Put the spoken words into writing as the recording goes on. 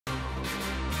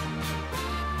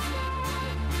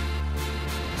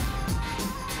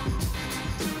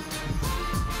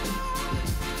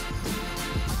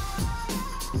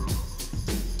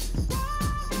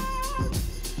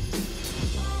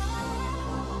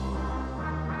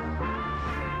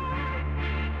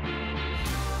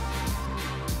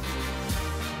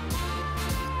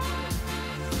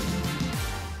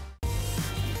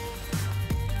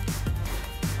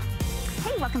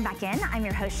Welcome back in. I'm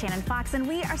your host, Shannon Fox, and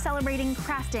we are celebrating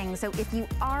crafting. So if you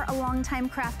are a longtime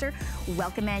crafter,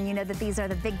 welcome in. You know that these are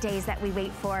the big days that we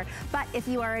wait for. But if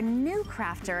you are a new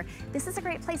crafter, this is a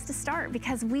great place to start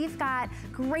because we've got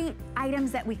great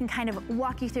items that we can kind of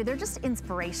walk you through. They're just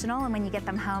inspirational, and when you get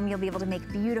them home, you'll be able to make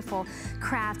beautiful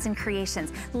crafts and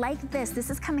creations. Like this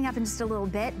is coming up in just a little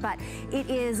bit, but it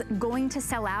is going to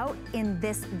sell out in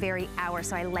this very hour.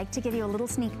 So I like to give you a little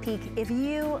sneak peek. If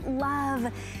you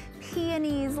love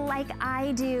peonies like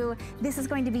I do, this is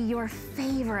going to be your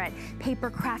favorite paper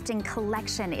crafting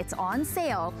collection. It's on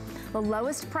sale, the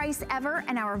lowest price ever,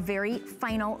 and our very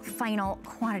final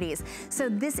quantities. So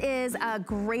this is a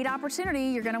great opportunity.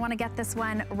 You're gonna wanna get this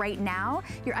one right now.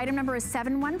 Your item number is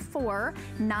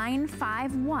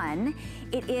 714951.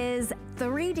 It is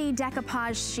 3D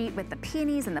decoupage sheet with the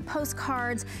peonies and the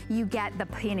postcards. You get the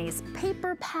peonies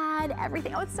paper pad,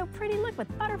 everything. Oh, it's so pretty, look,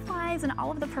 with butterflies and all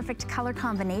of the perfect color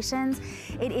combinations.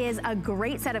 It is a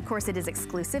great set. Of course, it is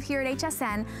exclusive here at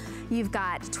HSN. You've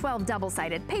got 12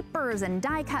 double-sided papers and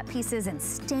die cut pieces and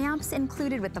stamps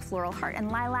included with the floral heart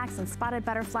and lilacs and spotted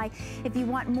butterfly. If you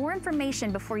want more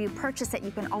information before you purchase it,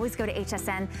 you can always go to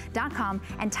hsn.com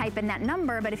and type in that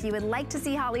number. But if you would like to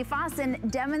see Holly Fossin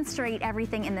demonstrate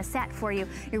everything in the set for you,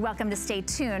 you're welcome to stay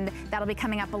tuned. That'll be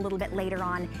coming up a little bit later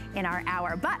on in our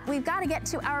hour. But we've got to get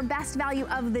to our best value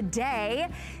of the day.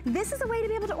 This is a way to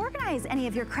be able to organize any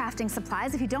of your crafting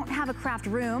supplies. If you don't have a craft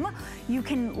room, you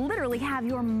can literally have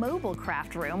your mobile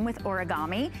craft room with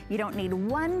Origami. You don't need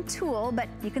one tool, but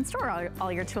you can store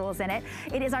all your tools in it.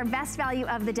 It is our best value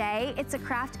of the day. It's a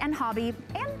craft and hobby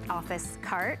and office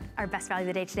cart. Our best value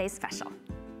of the day today is special.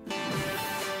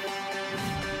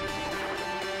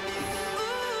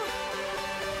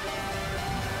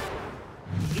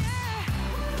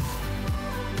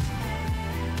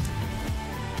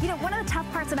 You know, one of the tough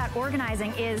parts about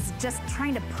organizing is just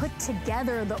trying to put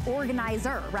together the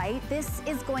organizer, right? This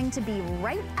is going to be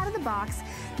right out of the box.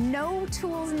 No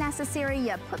tools necessary.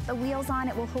 You put the wheels on,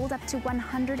 it will hold up to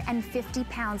 150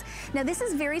 pounds. Now, this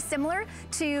is very similar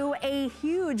to a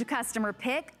huge customer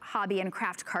pick hobby and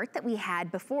craft cart that we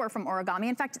had before from Origami.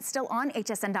 In fact, it's still on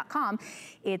hsn.com.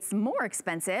 It's more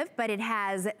expensive, but it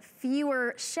has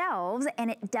fewer shelves and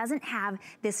it doesn't have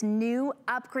this new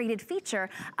upgraded feature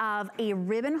of a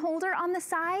ribbon holder on the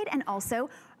side and also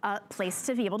a place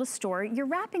to be able to store your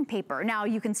wrapping paper. Now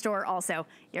you can store also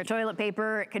your toilet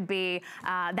paper. It could be,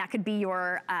 that could be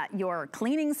your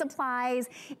cleaning supplies.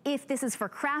 If this is for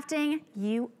crafting,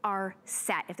 you are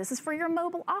set. If this is for your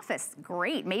mobile office,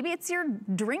 great. Maybe it's your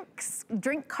drink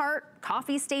cart,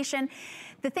 coffee station.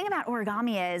 The thing about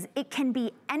Origami is it can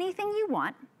be anything you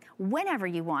want, whenever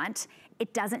you want.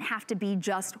 It doesn't have to be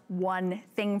just one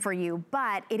thing for you,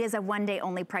 but it is a one-day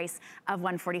only price of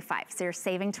 $145. So you're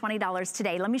saving $20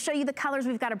 today. Let me show you the colors.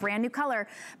 We've got a brand new color,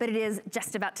 but it is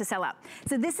just about to sell out.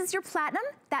 So this is your platinum.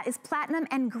 That is platinum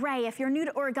and gray. If you're new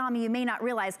to Origami, you may not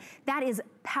realize that is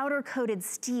powder-coated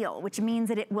steel, which means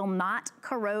that it will not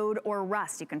corrode or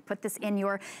rust. You can put this in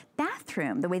your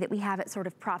bathroom, the way that we have it sort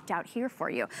of propped out here for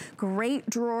you. Great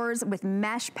drawers with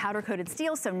mesh powder-coated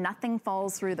steel, so nothing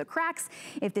falls through the cracks.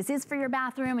 If this is for your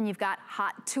bathroom and you've got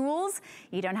hot tools,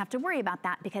 you don't have to worry about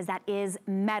that because that is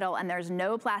metal and there's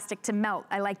no plastic to melt.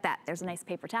 I like that. There's a nice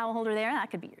paper towel holder there. That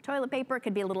could be your toilet paper. It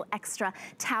could be a little extra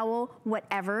towel,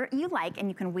 whatever you like, and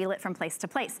you can wheel it from place to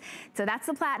place. So that's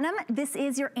the platinum. This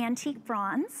is your antique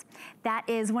bronze. That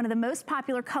is one of the most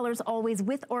popular colors always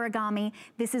with Origami.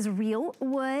 This is real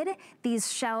wood.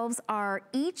 These shelves are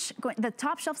each, the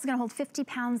top shelf is gonna hold 50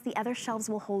 pounds. The other shelves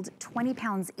will hold 20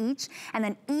 pounds each. And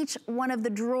then each one of the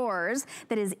drawers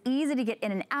that is easy to get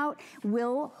in and out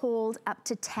will hold up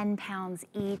to 10 pounds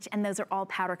each, and those are all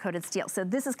powder coated steel. So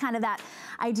this is kind of that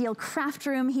ideal craft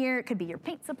room here. It could be your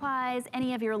paint supplies,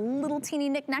 any of your little teeny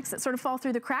knickknacks that sort of fall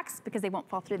through the cracks because they won't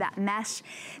fall through that mesh.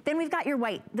 Then we've got your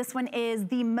white. This one is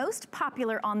the most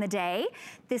popular on the day.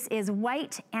 This is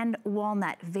white and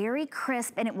walnut, very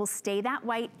crisp, and it will stay that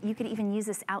white. You could even use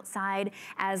this outside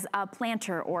as a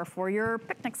planter or for your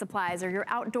picnic supplies or your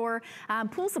outdoor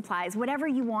pool supplies, whatever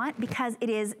you want, because it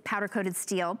is powder coated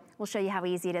steel. We'll show you how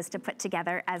easy it is to put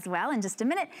together as well in just a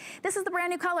minute. This is the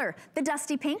brand new color, the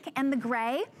dusty pink and the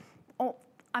gray. Oh,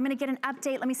 I'm gonna get an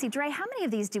update. Let me see, Dre, how many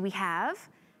of these do we have?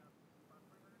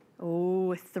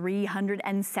 Oh,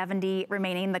 370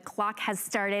 remaining. The clock has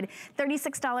started.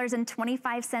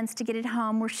 $36.25 to get it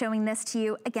home. We're showing this to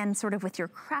you, again, sort of with your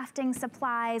crafting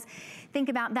supplies. Think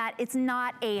about that. It's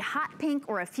not a hot pink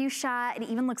or a fuchsia. It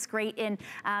even looks great in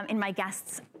my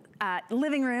guests'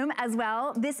 living room as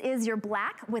well. This is your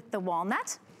black with the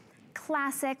walnut.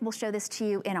 classic. We'll show this to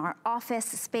you in our office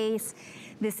space.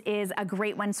 This is a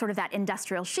great one, sort of that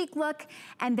industrial chic look.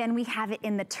 And then we have it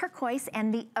in the turquoise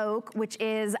and the oak, which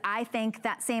is, I think,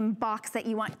 that same box that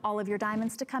you want all of your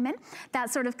diamonds to come in.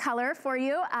 That sort of color for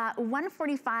you.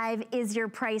 $145 is your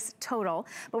price total,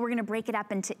 but we're gonna break it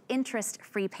up into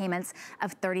interest-free payments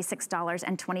of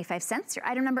 $36.25. Your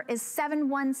item number is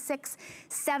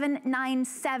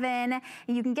 716797.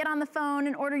 You can get on the phone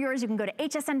and order yours. You can go to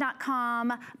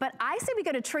hsn.com, but I say we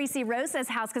go to Tracy Rosa's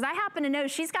house because I happen to know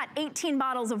she's got 18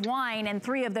 bottles of wine in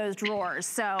 3 of those drawers.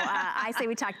 So I say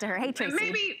we talk to her. Hey,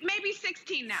 Tracy. Maybe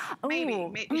 16 now. Ooh,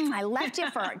 maybe. I left you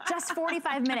for just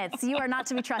 45 minutes. You are not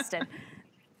to be trusted.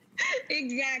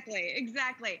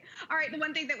 Exactly. All right, the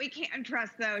one thing that we can't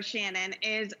trust though, Shannon,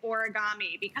 is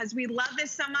origami, because we love this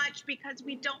so much because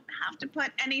we don't have to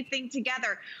put anything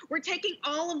together. We're taking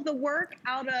all of the work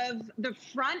out of the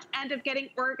front end of getting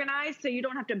organized, so you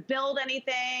don't have to build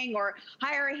anything or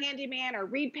hire a handyman or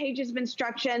read pages of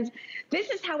instructions.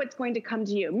 This is how it's going to come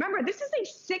to you. Remember, this is a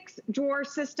 6-drawer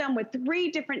system with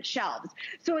 3 different shelves.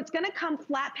 So it's gonna come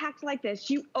flat packed like this.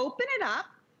 You open it up.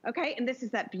 Okay, and this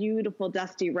is that beautiful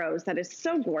dusty rose that is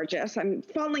so gorgeous. I'm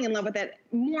falling in love with it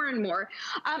more and more.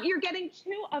 You're getting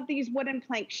 2 of these wooden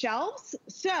plank shelves.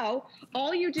 So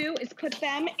all you do is put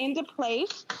them into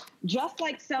place just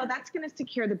like so. That's gonna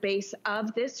secure the base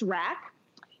of this rack.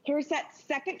 Here's that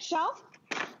second shelf,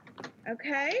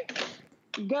 okay?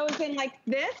 Goes in like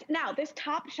this. Now, this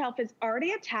top shelf is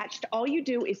already attached. All you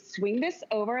do is swing this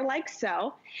over like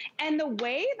so. And the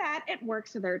way that it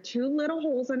works, so there are 2 little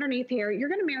holes underneath here. You're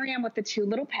gonna marry them with the 2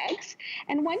 little pegs.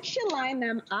 And once you line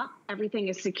them up, everything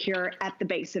is secure at the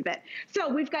base of it. So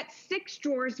we've got 6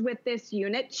 drawers with this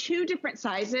unit, 2 different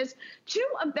sizes, 4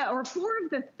 of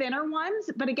the thinner ones.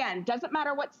 But again, doesn't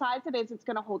matter what size it is, it's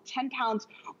gonna hold 10 pounds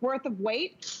worth of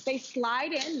weight. They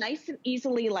slide in nice and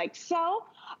easily like so.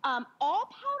 All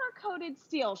powder coated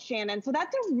steel, Shannon. So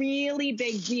that's a really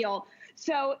big deal.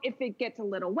 So if it gets a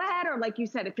little wet, or like you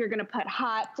said, if you're going to put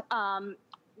hot,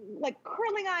 like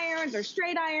curling irons or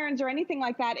straight irons or anything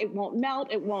like that, it won't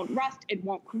melt, it won't rust, it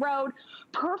won't corrode.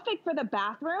 Perfect for the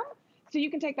bathroom. So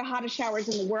you can take the hottest showers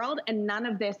in the world and none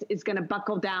of this is going to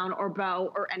buckle down or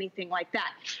bow or anything like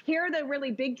that. Here are the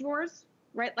really big drawers.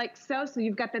 Right, like so. So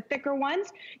you've got the thicker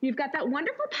ones. You've got that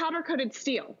wonderful powder-coated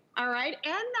steel, all right?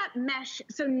 And that mesh,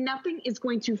 so nothing is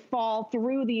going to fall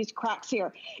through these cracks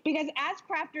here. Because as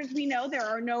crafters, we know there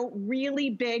are no really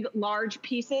big, large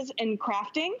pieces in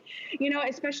crafting. You know,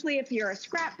 especially if you're a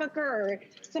scrapbooker or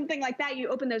something like that, you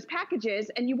open those packages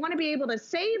and you want to be able to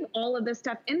save all of this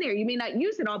stuff in there. You may not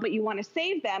use it all, but you want to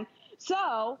save them.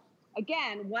 So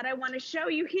again, what I want to show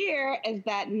you here is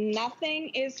that nothing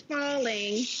is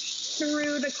falling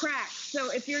through the cracks.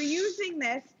 So if you're using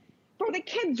this for the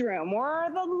kids' room or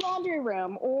the laundry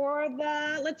room or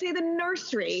the, let's say the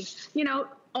nursery, you know,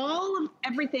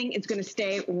 everything is going to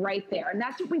stay right there. And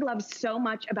that's what we love so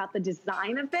much about the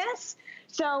design of this.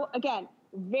 So again,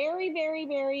 very, very,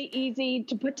 very easy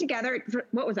to put together.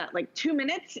 What was that, like 2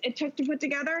 minutes it took to put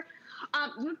together?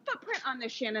 The footprint on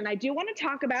this, Shannon, I do want to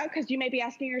talk about, because you may be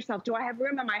asking yourself, do I have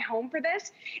room in my home for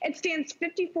this? It stands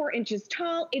 54 inches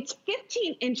tall. It's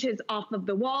 15 inches off of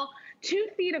the wall, 2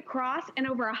 feet across, and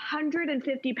over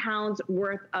 150 pounds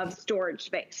worth of storage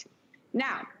space.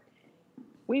 Now,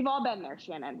 we've all been there,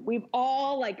 Shannon. We've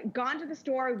all like gone to the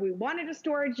store, we wanted a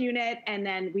storage unit, and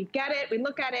then we get it, we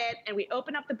look at it, and we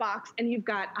open up the box, and you've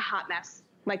got a hot mess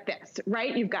like this,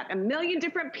 right? You've got a million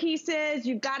different pieces.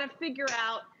 You've got to figure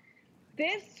out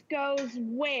this goes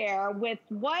where, with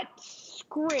what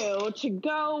screw to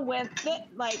go with it,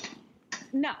 like,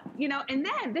 no, you know, and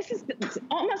then this is it's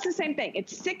almost the same thing.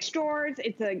 It's 6 drawers.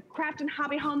 It's a craft and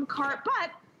hobby home cart,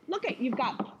 but look at, you've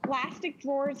got plastic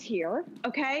drawers here,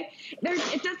 okay?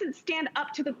 It doesn't stand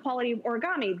up to the quality of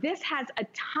origami. This has a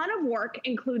ton of work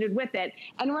included with it.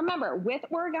 And remember, with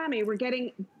origami, we're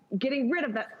getting rid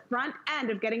of that front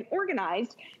end of getting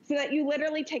organized so that you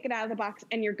literally take it out of the box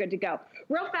and you're good to go.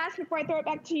 Real fast before I throw it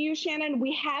back to you, Shannon,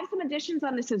 we have some additions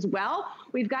on this as well.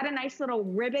 We've got a nice little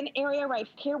ribbon area right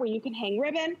here where you can hang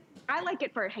ribbon. I like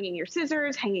it for hanging your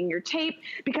scissors, hanging your tape,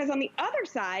 because on the other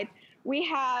side, we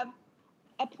have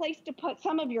a place to put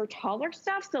some of your taller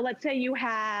stuff. So let's say you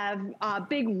have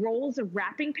big rolls of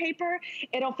wrapping paper,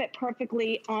 it'll fit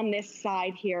perfectly on this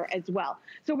side here as well.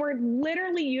 So we're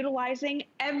literally utilizing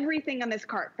everything on this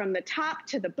cart, from the top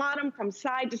to the bottom, from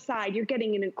side to side. You're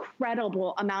getting an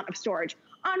incredible amount of storage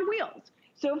on wheels.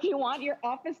 So if you want your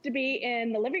office to be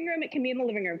in the living room, it can be in the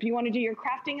living room. If you want to do your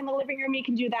crafting in the living room, you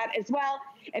can do that as well.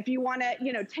 if you want to,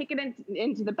 you know, take it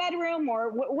into the bedroom or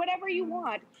whatever you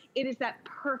want, it is that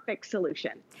perfect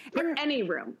solution for any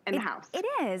room in the house. It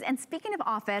is. And speaking of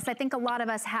office, I think a lot of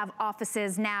us have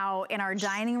offices now in our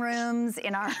dining rooms,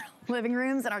 in our living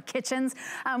rooms, in our kitchens,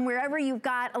 wherever you've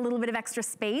got a little bit of extra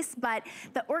space. But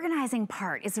the organizing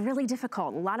part is really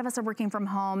difficult. A lot of us are working from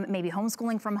home, maybe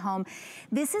homeschooling from home.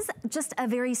 This is just a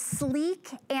very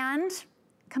sleek and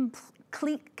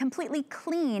completely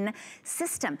clean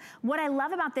system. What I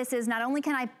love about this is not only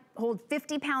can I hold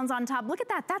 50 pounds on top. Look at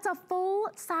that, that's a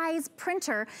full-size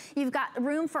printer. You've got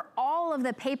room for all of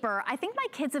the paper. I think my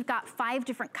kids have got 5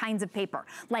 different kinds of paper,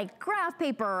 like graph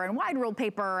paper and wide ruled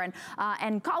paper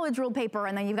and college ruled paper,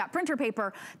 and then you've got printer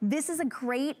paper. This is a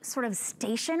great sort of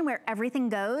station where everything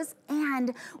goes,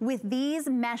 and with these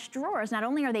mesh drawers, not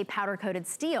only are they powder-coated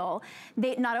steel,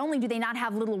 not only do they not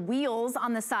have little wheels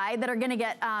on the side that are gonna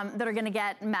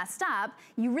get messed up,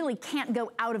 you really can't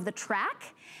go out of the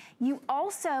track. You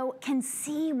also can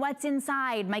see what's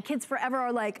inside. My kids forever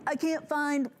are like, I can't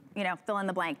find, you know, fill in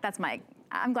the blank. That's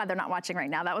I'm glad they're not watching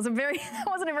right now. That wasn't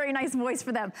a very nice voice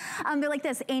for them. They're like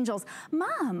this, angels,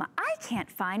 Mom, I can't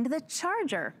find the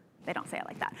charger. They don't say it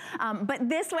like that. But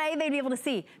this way they'd be able to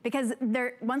see, because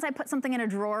once I put something in a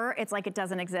drawer, it's like it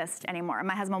doesn't exist anymore.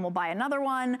 My husband will buy another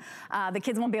one. The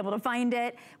kids won't be able to find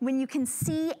it. When you can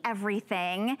see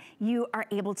everything, you are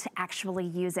able to actually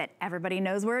use it. Everybody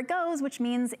knows where it goes, which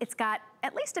means it's got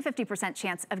at least a 50%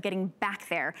 chance of getting back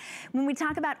there. When we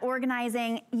talk about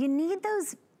organizing, you need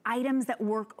those items that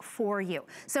work for you.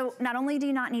 So not only do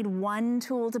you not need one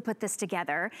tool to put this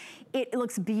together, it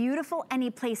looks beautiful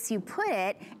any place you put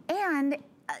it. And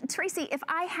Tracy, if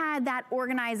I had that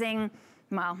organizing,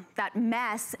 well, that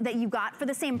mess that you got for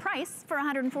the same price, for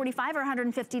 $145 or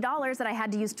 $150 that I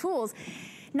had to use tools,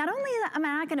 not only am I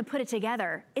not gonna put it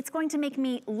together, it's going to make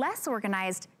me less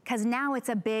organized, because now it's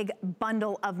a big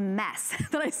bundle of mess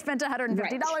that I spent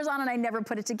 $150 on and I never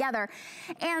put it together,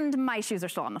 and my shoes are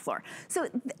still on the floor. So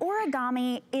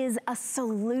Origami is a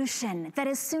solution that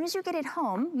as soon as you get it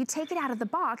home, you take it out of the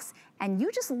box and you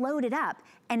just load it up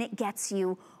and it gets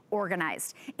you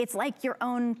organized. It's like your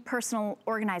own personal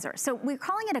organizer. So we're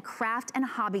calling it a craft and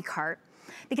hobby cart,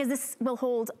 because this will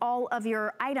hold all of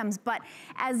your items. But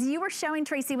as you were showing,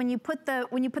 Tracy, when you put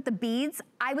the beads,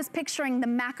 I was picturing the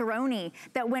macaroni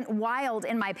that went wild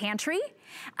in my pantry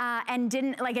and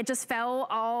didn't, like, it just fell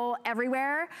all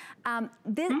everywhere.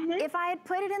 If I had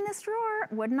put it in this drawer,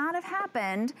 would not have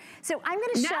happened. So I'm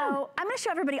gonna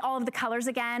show everybody all of the colors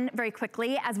again very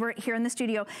quickly as we're here in the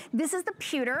studio. This is the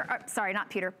pewter, sorry, not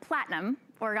pewter, platinum.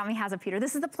 Origami has a pewter.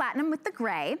 This is the platinum with the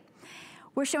gray.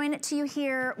 We're showing it to you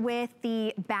here with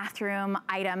the bathroom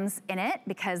items in it,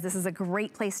 because this is a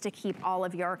great place to keep all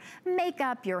of your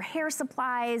makeup, your hair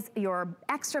supplies, your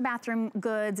extra bathroom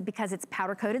goods, because it's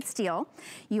powder coated steel.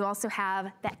 You also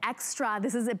have the extra,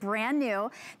 this is a brand new,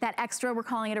 that extra, we're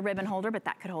calling it a ribbon holder, but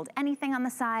that could hold anything on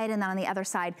the side. And then on the other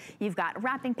side, you've got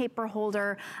wrapping paper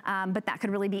holder, but that could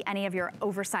really be any of your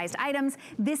oversized items.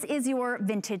 This is your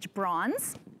vintage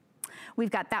bronze. We've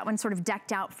got that one sort of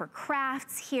decked out for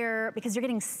crafts here, because you're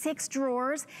getting 6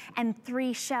 drawers and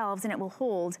 3 shelves, and it will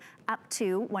hold up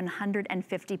to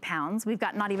 150 pounds. We've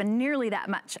got not even nearly that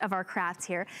much of our crafts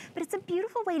here, but it's a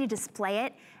beautiful way to display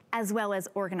it as well as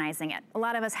organizing it. A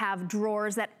lot of us have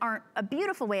drawers that aren't a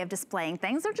beautiful way of displaying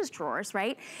things. They're just drawers,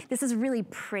 right? This is really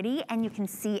pretty and you can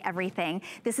see everything.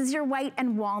 This is your white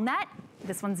and walnut.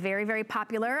 This one's very, very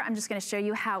popular. I'm just gonna show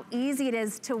you how easy it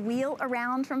is to wheel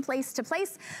around from place to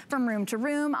place, from room to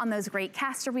room on those great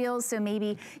caster wheels. So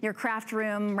maybe your craft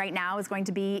room right now is going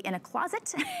to be in a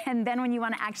closet. And then when you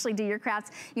wanna actually do your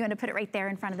crafts, you wanna put it right there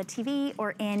in front of the TV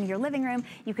or in your living room.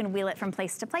 You can wheel it from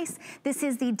place to place. This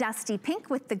is the dusty pink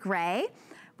with the gray.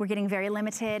 We're getting very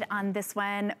limited on this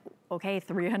one. Okay,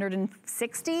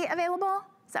 360 available.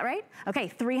 Is that right? Okay,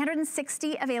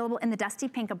 360 available in the dusty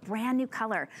pink, a brand new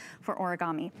color for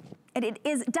Origami. And it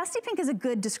is, dusty pink is a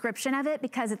good description of it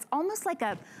because it's almost like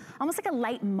a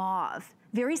light mauve,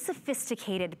 very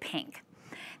sophisticated pink.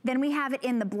 Then we have it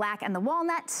in the black and the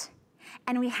walnut,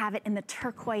 and we have it in the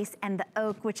turquoise and the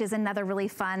oak, which is another really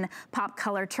fun pop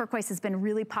color. Turquoise has been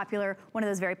really popular, one of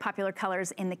those very popular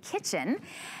colors in the kitchen,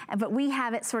 but we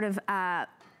have it sort of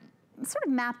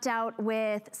mapped out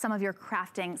with some of your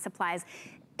crafting supplies.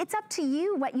 It's up to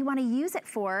you what you want to use it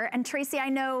for. And Tracy, I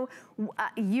know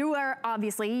you are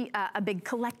obviously a big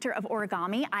collector of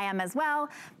origami. I am as well,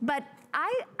 but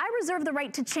I reserve the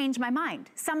right to change my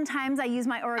mind. Sometimes I use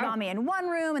my origami in one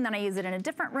room and then I use it in a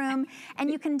different room,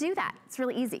 and you can do that. It's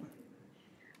really easy.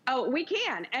 Oh, we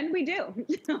can, and we do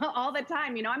all the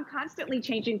time. You know, I'm constantly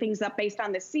changing things up based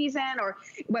on the season, or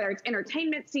whether it's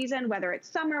entertainment season, whether it's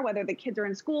summer, whether the kids are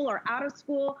in school or out of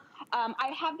school.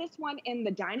 I have this one in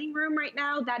the dining room right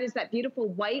now. That is that beautiful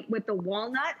white with the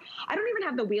walnut. I don't even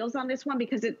have the wheels on this one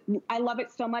because I love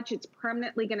it so much. It's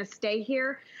permanently going to stay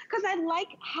here because I like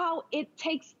how it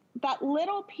takes that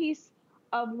little piece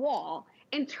of wall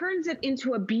and turns it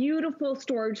into a beautiful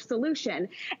storage solution.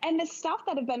 And the stuff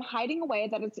that have been hiding away,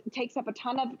 that it takes up a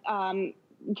ton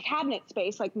of cabinet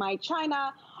space, like my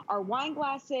china, our wine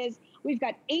glasses. We've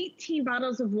got 18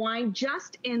 bottles of wine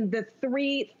just in the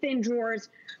 3 thin drawers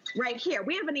right here.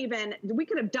 We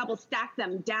could have double stacked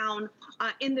them down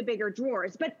in the bigger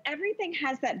drawers, but everything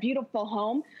has that beautiful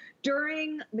home.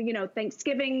 During, you know,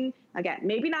 Thanksgiving, again,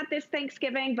 maybe not this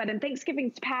Thanksgiving, but in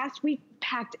Thanksgiving's past, we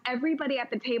packed everybody at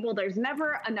the table. There's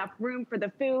never enough room for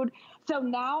the food. So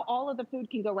now all of the food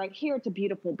can go right here. It's a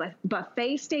beautiful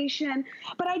buffet station.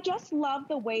 But I just love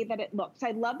the way that it looks.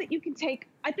 I love that you can take,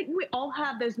 I think we all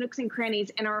have those nooks and crannies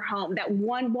in our home, that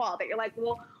one wall that you're like,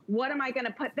 well, what am I going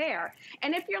to put there?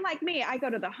 And if you're like me, I go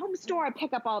to the home store, I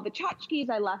pick up all the tchotchkes.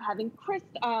 I love having crisp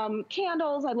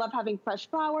candles. I love having fresh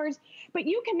flowers, but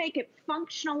you can make it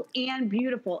functional and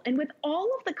beautiful. And with all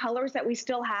of the colors that we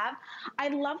still have, I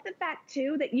love the fact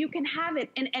too that you can have it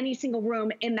in any single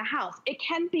room in the house. It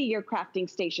can be your crafting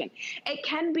station. It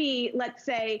can be, let's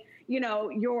say, you know,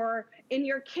 you're in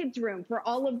your kids' room for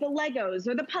all of the Legos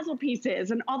or the puzzle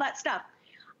pieces and all that stuff.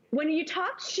 When you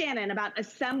talk, Shannon, about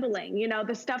assembling, you know,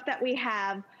 the stuff that we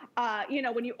have, you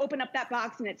know, when you open up that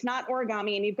box and it's not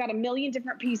origami and you've got a million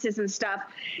different pieces and stuff,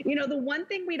 you know, the one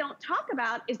thing we don't talk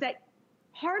about is that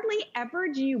hardly ever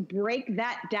do you break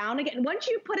that down again. Once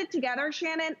you put it together,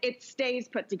 Shannon, it stays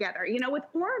put together. You know, with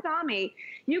origami,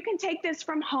 you can take this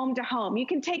from home to home. You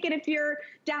can take it if you're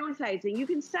downsizing. You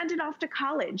can send it off to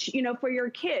college, you know, for your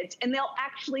kids, and they'll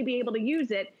actually be able to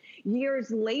use it years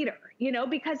later, you know,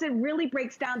 because it really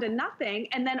breaks down to nothing,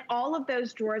 and then all of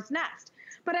those drawers nest.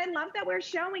 But I love that we're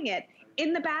showing it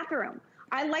in the bathroom.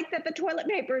 I like that the toilet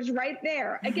paper is right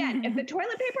there. Again, if the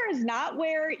toilet paper is not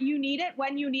where you need it,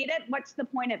 when you need it, what's the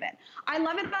point of it? I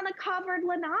love it on a covered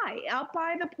lanai out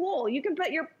by the pool. You can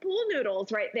put your pool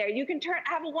noodles right there. You can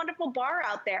have a wonderful bar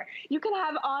out there. You can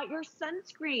have your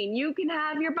sunscreen. You can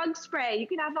have your bug spray. You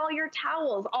can have all your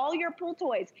towels, all your pool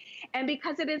toys. And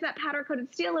because it is that powder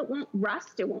coated steel, it won't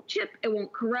rust, it won't chip, it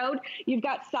won't corrode. You've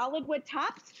got solid wood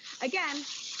tops. Again,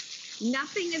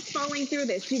 nothing is falling through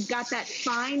this. You've got that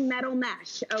fine metal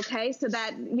mesh, okay? So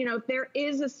that, you know, if there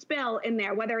is a spill in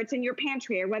there, whether it's in your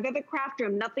pantry or whether the craft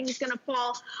room, nothing's gonna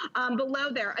fall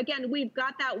below there. Again, we've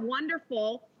got that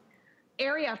wonderful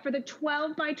area for the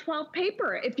 12 by 12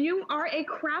 paper. If you are a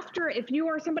crafter, if you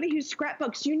are somebody who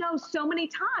scrapbooks, you know so many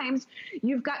times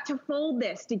you've got to fold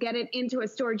this to get it into a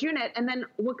storage unit. And then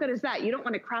what good is that? You don't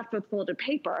want to craft with folded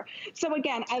paper. So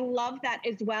again, I love that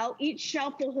as well. Each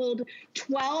shelf will hold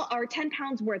 12 or 10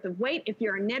 pounds worth of weight. If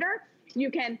you're a knitter,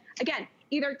 you can, again,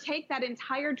 either take that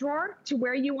entire drawer to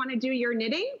where you want to do your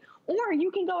knitting, or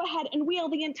you can go ahead and wheel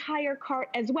the entire cart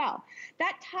as well.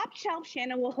 That top shelf,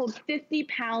 Shannon, will hold 50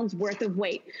 pounds worth of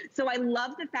weight. So I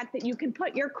love the fact that you can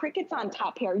put your Cricuts on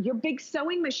top here, your big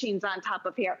sewing machines on top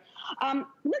of here.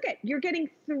 Look at, you're getting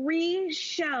 3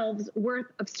 shelves worth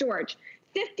of storage.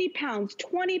 50 pounds,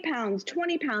 20 pounds,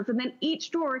 20 pounds, and then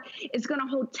each drawer is gonna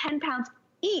hold 10 pounds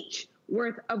each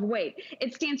worth of weight.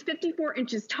 It stands 54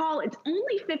 inches tall. It's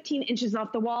only 15 inches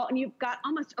off the wall, and you've got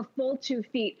almost a full 2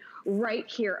 feet right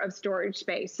here of storage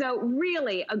space. So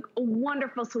really a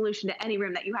wonderful solution to any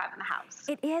room that you have in the house.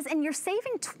 It is, and you're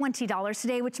saving $20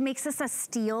 today, which makes this a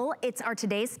steal. It's our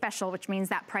today's special, which means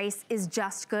that price is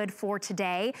just good for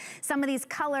today. Some of these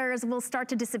colors will start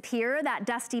to disappear. That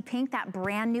dusty pink, that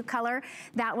brand new color,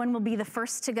 that one will be the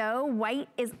first to go. White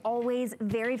is always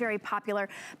very, very popular,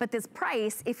 but this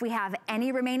price, if we have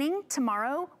any remaining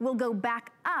tomorrow, will go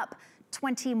back up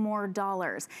 $20 more.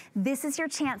 This is your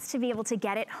chance to be able to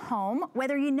get it home,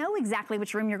 whether you know exactly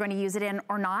which room you're going to use it in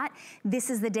or not. This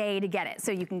is the day to get it.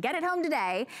 So you can get it home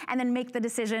today and then make the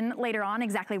decision later on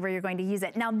exactly where you're going to use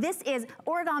it. Now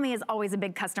origami is always a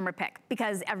big customer pick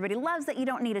because everybody loves that you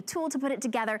don't need a tool to put it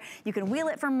together. You can wheel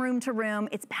it from room to room.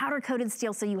 It's powder coated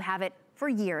steel, so you have it for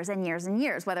years and years and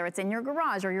years, whether it's in your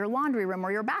garage or your laundry room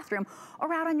or your bathroom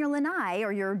or out on your lanai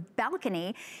or your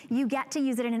balcony, you get to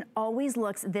use it and it always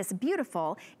looks this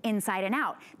beautiful inside and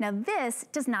out. Now this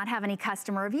does not have any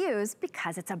customer reviews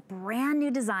because it's a brand new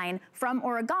design from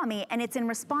Origami and it's in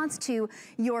response to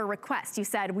your request. You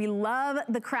said, we love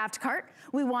the craft cart,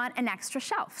 we want an extra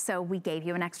shelf. So we gave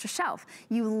you an extra shelf.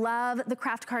 You love the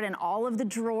craft cart and all of the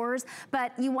drawers,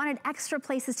 but you wanted extra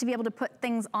places to be able to put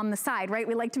things on the side, right?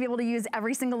 We like to be able to use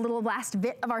every single little last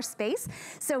bit of our space.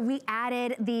 So we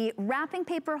added the wrapping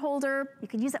paper holder. You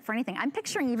could use it for anything. I'm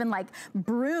picturing even like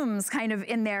brooms kind of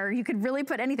in there. You could really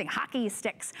put anything, hockey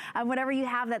sticks, whatever you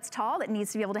have that's tall that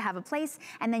needs to be able to have a place.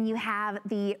 And then you have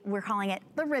the, we're calling it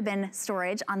the ribbon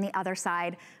storage on the other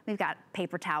side. We've got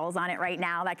paper towels on it right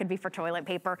now. That could be for toilet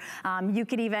paper. You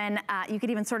could even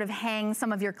sort of hang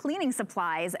some of your cleaning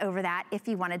supplies over that if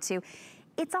you wanted to.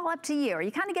 It's all up to you. Are you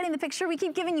kind of getting the picture? We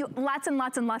keep giving you lots and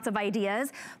lots and lots of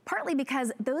ideas, partly because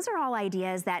those are all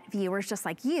ideas that viewers just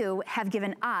like you have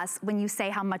given us when you say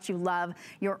how much you love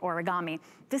your Origami.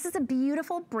 This is a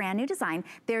beautiful brand new design.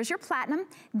 There's your platinum.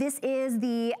 This is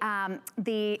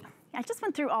I just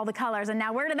went through all the colors and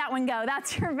now where did that one go?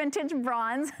 That's your vintage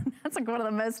bronze. That's like one of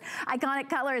the most iconic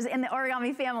colors in the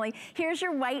Origami family. Here's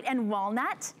your white and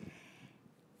walnut.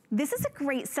 This is a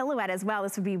great silhouette as well.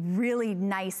 This would be really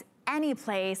nice any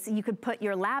place. You could put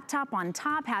your laptop on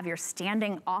top, have your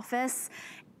standing office,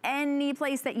 any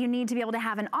place that you need to be able to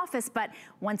have an office, but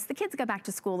once the kids go back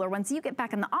to school or once you get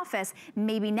back in the office,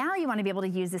 maybe now you want to be able to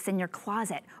use this in your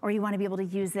closet or you want to be able to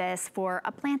use this for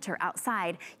a planter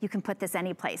outside. You can put this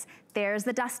any place. There's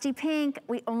the dusty pink.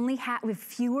 We have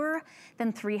fewer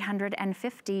than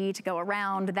 350 to go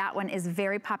around. That one is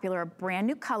very popular, a brand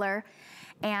new color,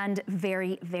 and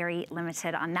very, very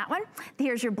limited on that one.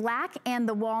 Here's your black and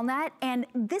the walnut, and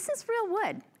this is real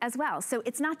wood as well. So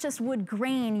it's not just wood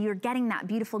grain, you're getting that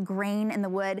beautiful grain in the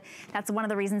wood. That's one of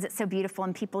the reasons it's so beautiful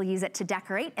and people use it to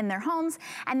decorate in their homes.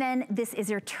 And then this is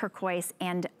your turquoise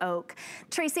and oak.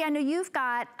 Tracy, I know you've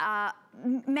got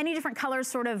many different colors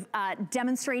sort of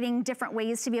demonstrating different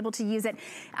ways to be able to use it.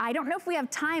 I don't know if we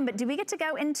have time, but do we get to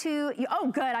go into,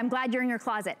 oh good, I'm glad you're in your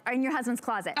closet, or in your husband's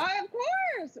closet. Oh, of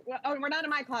course. Well, oh, we're not in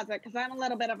my closet because I'm a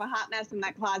little bit of a hot mess in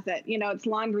that closet. You know, it's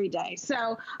laundry day.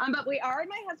 So, but we are in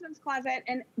my husband's closet,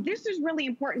 and this is really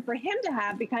important for him to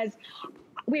have because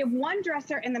we have one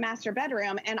dresser in the master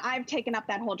bedroom and I've taken up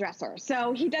that whole dresser.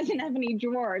 So he doesn't have any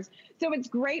drawers. So it's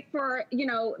great for, you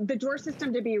know, the drawer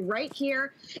system to be right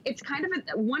here. It's kind of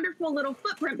a wonderful little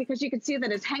footprint because you can see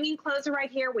that his hanging clothes are right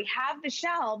here. We have the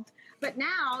shelves, but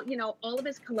now, you know, all of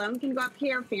his cologne can go up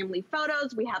here, family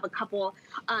photos. We have a couple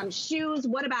shoes.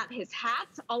 What about his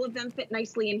hats? All of them fit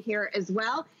nicely in here as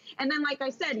well. And then, like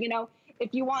I said, you know,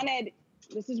 if you wanted,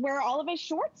 this is where all of his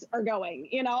shorts are going,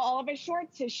 you know, all of his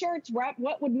shorts, his shirts,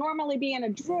 what would normally be in a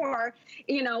drawer,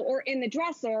 you know, or in the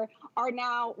dresser are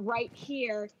now right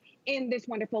here in this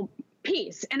wonderful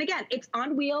piece. And again, it's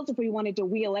on wheels. If we wanted to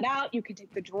wheel it out, you can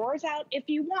take the drawers out if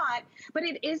you want, but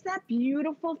it is that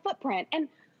beautiful footprint. And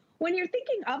when you're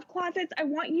thinking of closets, I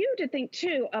want you to think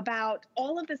too about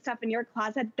all of the stuff in your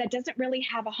closet that doesn't really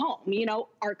have a home. You know,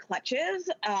 our clutches,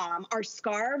 our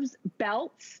scarves,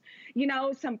 belts, you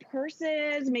know, some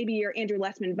purses, maybe your Andrew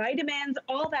Lessman vitamins,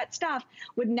 all that stuff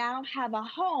would now have a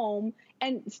home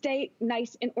and stay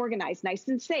nice and organized, nice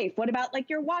and safe. What about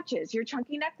like your watches, your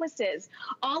chunky necklaces?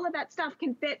 All of that stuff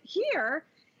can fit here.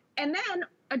 And then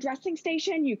a dressing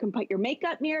station, you can put your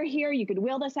makeup mirror here. You could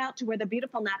wheel this out to where the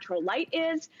beautiful natural light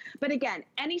is. But again,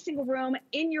 any single room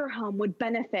in your home would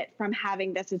benefit from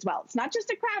having this as well. It's not just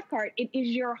a craft cart, it is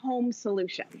your home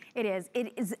solution. It is.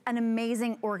 It is an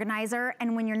amazing organizer.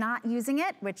 And when you're not using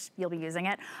it, which you'll be using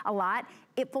it a lot,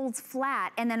 it folds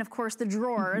flat. And then of course the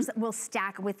drawers will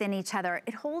stack within each other.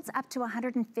 It holds up to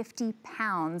 150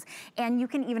 pounds and you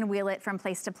can even wheel it from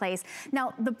place to place.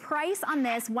 Now the price on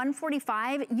this,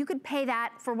 $145, you could pay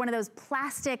that for one of those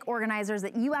plastic organizers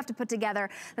that you have to put together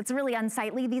that's really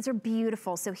unsightly. These are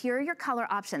beautiful. So here are your color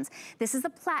options. This is the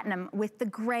platinum with the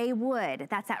gray wood.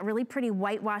 That's that really pretty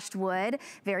whitewashed wood.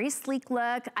 Very sleek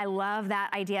look. I love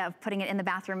that idea of putting it in the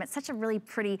bathroom. It's such a really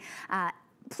pretty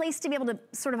place to be able to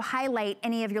sort of highlight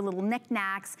any of your little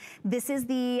knickknacks. This is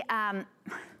the,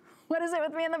 what is it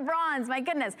with me in the bronze? My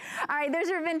goodness. All right, there's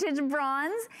your vintage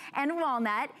bronze and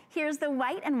walnut. Here's the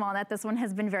white and walnut. This one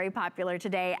has been very popular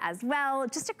today as well.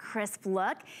 Just a crisp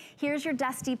look. Here's your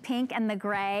dusty pink and the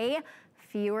gray.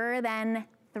 Fewer than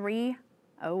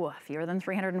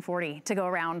 340 to go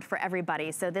around for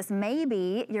everybody. So this may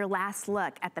be your last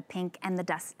look at the pink and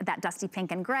that dusty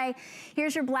pink and gray.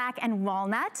 Here's your black and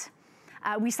walnut.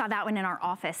 We saw that one in our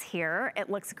office here. It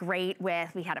looks great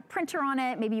we had a printer on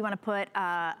it. Maybe you wanna put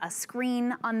a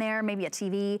screen on there, maybe a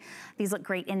TV. These look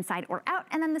great inside or out.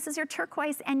 And then this is your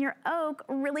turquoise and your oak,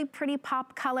 really pretty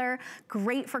pop color.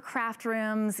 Great for craft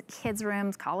rooms, kids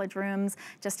rooms, college rooms,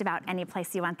 just about any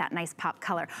place you want that nice pop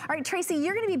color. All right, Tracy,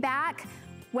 you're gonna be back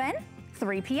when?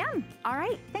 3 p.m. All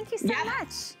right, thank you so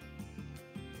much.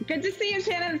 Good to see you,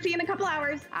 Shannon. See you in a couple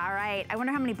hours. All right. I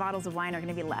wonder how many bottles of wine are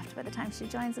going to be left by the time she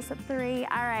joins us at 3.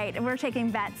 All right. We're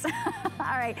taking bets. All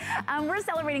right. We're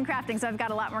celebrating crafting, so I've got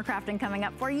a lot more crafting coming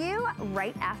up for you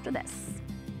right after this.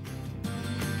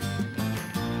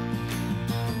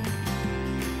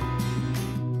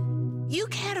 You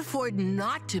can't afford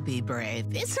not to be brave.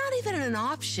 It's not even an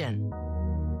option.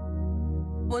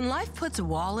 When life puts a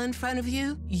wall in front of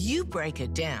you, you break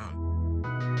it down.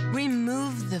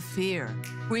 Remove the fear.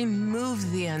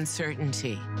 Remove the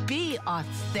uncertainty. Be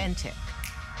authentic.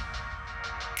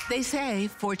 They say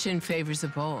fortune favors the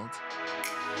bold.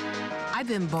 I've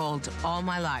been bold all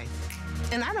my life,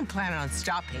 and I don't plan on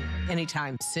stopping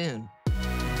anytime soon.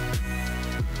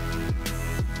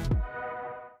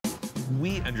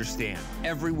 We understand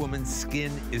every woman's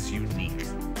skin is unique.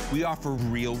 We offer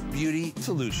real beauty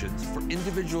solutions for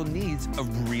individual needs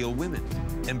of real women,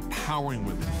 empowering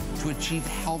women to achieve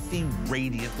healthy,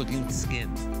 radiant-looking skin,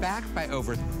 backed by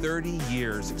over 30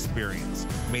 years' experience,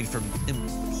 made from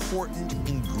important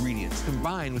ingredients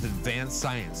combined with advanced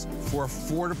science for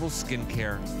affordable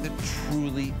skincare that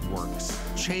truly works.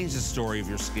 Change the story of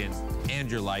your skin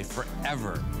and your life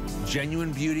forever.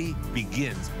 Genuine beauty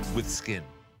begins with skin.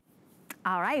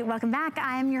 All right, welcome back.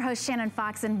 I'm your host, Shannon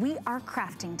Fox, and we are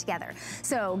crafting together.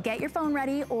 So get your phone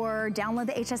ready or download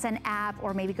the HSN app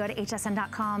or maybe go to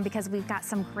hsn.com because we've got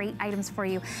some great items for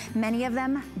you. Many of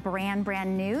them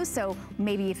brand new. So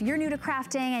maybe if you're new to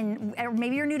crafting or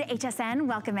maybe you're new to HSN,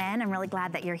 welcome in. I'm really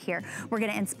glad that you're here. We're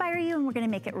gonna inspire you and we're gonna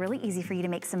make it really easy for you to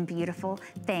make some beautiful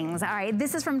things. All right,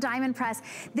 this is from Diamond Press.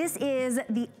 This is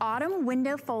the Autumn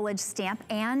Window Foliage Stamp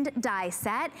and Die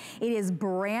Set. It is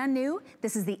brand new.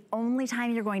 This is the only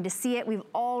time you're going to see it. We've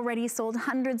already sold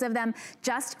hundreds of them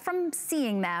just from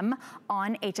seeing them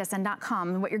on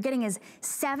hsn.com. What you're getting is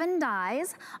 7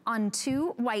 dies on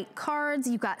 2 white cards.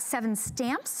 You've got 7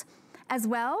 stamps as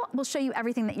well. We'll show you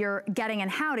everything that you're getting and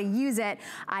how to use it.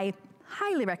 I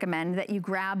highly recommend that you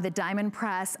grab the Diamond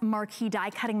Press Marquee Die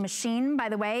Cutting Machine. By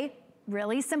the way,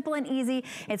 really simple and easy.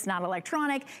 It's not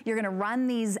electronic. You're gonna run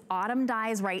these autumn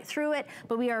dies right through it,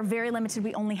 but we are very limited.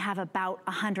 We only have about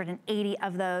 180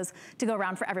 of those to go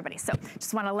around for everybody. So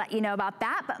just wanna let you know about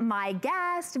that. But my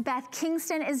guest, Beth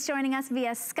Kingston, is joining us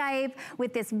via Skype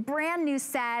with this brand new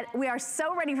set. We are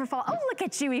so ready for fall. Oh, look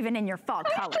at you even in your fall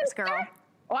colors, girl.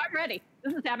 Oh, I'm ready.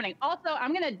 This is happening. Also,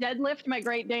 I'm gonna deadlift my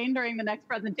Great Dane during the next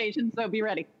presentation, so be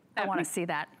ready. I wanna see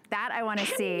that. That I wanna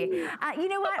see. You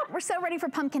know what? We're so ready for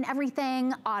pumpkin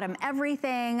everything, autumn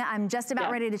everything. I'm just about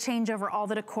ready to change over all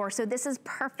the decor, so this is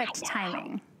perfect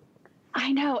timing.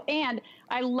 I know, and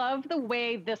I love the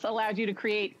way this allows you to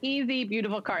create easy,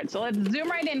 beautiful cards. So let's zoom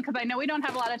right in, because I know we don't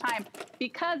have a lot of time.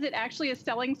 Because it actually is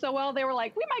selling so well, they were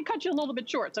like, we might cut you a little bit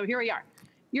short, so here we are.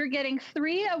 You're getting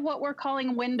 3 of what we're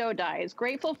calling window dies.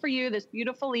 Grateful for You, this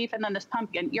beautiful leaf, and then this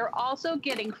pumpkin. You're also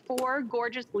getting 4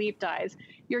 gorgeous leaf dies.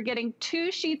 You're getting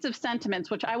 2 sheets of sentiments,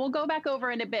 which I will go back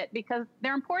over in a bit because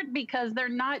they're important because they're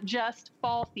not just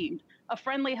fall themed. A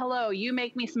friendly hello, you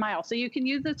make me smile. So you can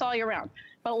use this all year round.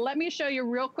 But let me show you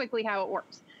real quickly how it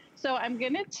works. So I'm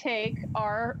gonna take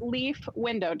our leaf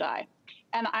window die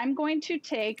and I'm going to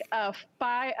take a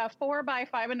 4 by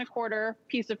 5 1/4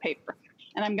 piece of paper.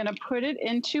 And I'm gonna put it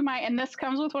into and this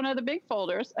comes with one of the big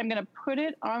folders. I'm gonna put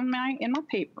it on in my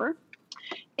paper,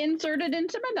 insert it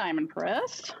into my Diamond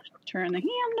Press, turn the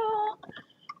handle,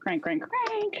 crank, crank,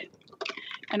 crank.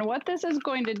 And what this is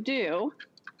going to do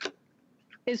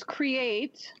is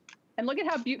create, and look at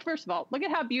how, first of all, look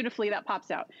at how beautifully that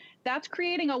pops out. That's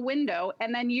creating a window,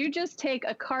 and then you just take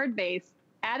a card base,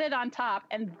 add it on top,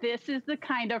 and this is the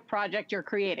kind of project you're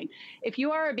creating. If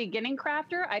you are a beginning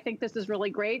crafter, I think this is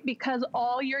really great because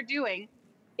all you're doing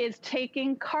is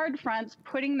taking card fronts,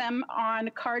 putting them on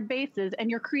card bases, and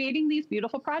you're creating these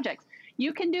beautiful projects.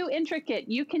 You can do intricate,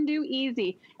 you can do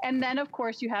easy, and then of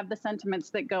course you have the sentiments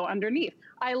that go underneath.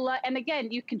 And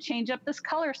again, you can change up this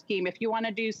color scheme if you want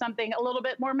to do something a little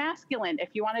bit more masculine, if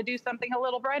you want to do something a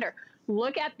little brighter.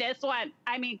 Look at this one.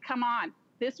 I mean, come on.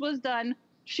 This was done.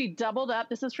 She doubled up.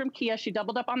 This is from Kia. She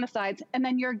doubled up on the sides. And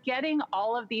then you're getting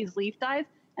all of these leaf dies.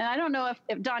 And I don't know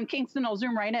if Don Kingston will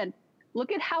zoom right in.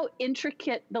 Look at how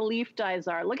intricate the leaf dies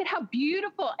are. Look at how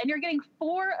beautiful. And you're getting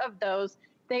 4 of those.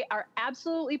 They are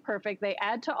absolutely perfect. They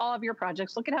add to all of your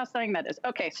projects. Look at how stunning that is.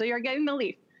 Okay, so you're getting the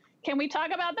leaf. Can we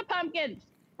talk about the pumpkins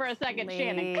for a second, Please.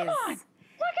 Shannon? Come on. Look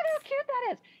at how cute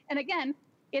that is. And again,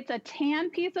 it's a tan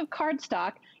piece of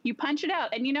cardstock. You punch it out.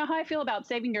 And you know how I feel about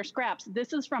saving your scraps.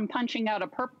 This is from punching out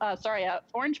a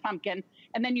orange pumpkin,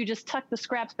 and then you just tuck the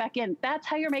scraps back in. That's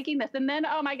how you're making this. And then,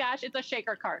 oh my gosh, it's a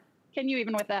shaker card. Can you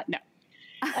even with that? No.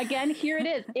 Again, here it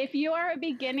is. If you are a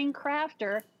beginning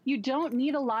crafter, you don't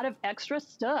need a lot of extra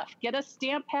stuff. Get a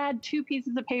stamp pad, 2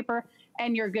 pieces of paper,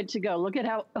 and you're good to go. Look at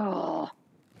how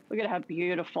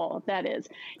beautiful that is.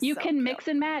 You can mix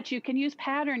and match. You can use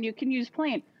pattern. You can use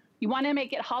plain. You want to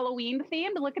make it Halloween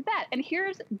themed? Look at that. And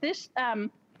here's this,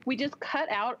 we just cut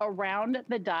out around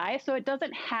the die, so it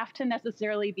doesn't have to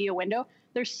necessarily be a window.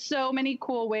 There's so many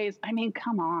cool ways. I mean,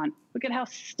 come on. Look at how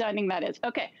stunning that is.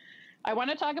 Okay. I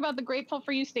want to talk about the Grateful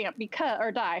for You stamp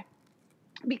die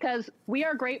because we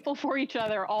are grateful for each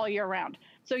other all year round.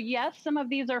 So yes, some of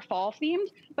these are fall themed,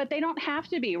 but they don't have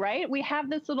to be, right? We have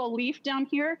this little leaf down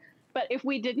here, but if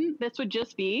we didn't, this would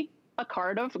just be a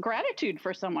card of gratitude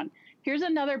for someone. Here's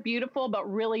another beautiful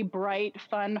but really bright,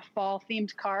 fun fall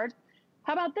themed card.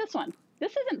 How about this one?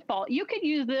 This isn't fall. You could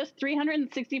use this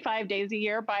 365 days a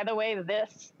year. By the way,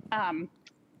 this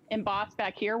embossed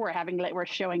back here, we're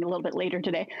showing a little bit later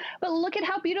today. But look at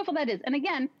how beautiful that is. And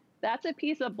again, that's a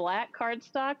piece of black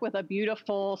cardstock with a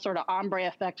beautiful sort of ombre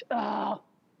effect. Oh,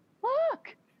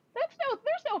 look,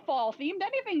 there's no fall themed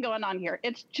anything going on here.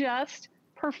 It's just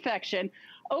perfection.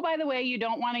 Oh, by the way, you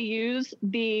don't want to use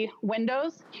the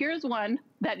windows. Here's one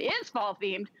that is fall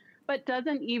themed, but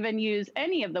doesn't even use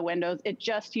any of the windows. It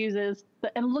just uses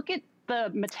and look at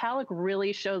the metallic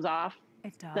really shows off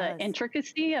the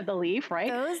intricacy of the leaf, right?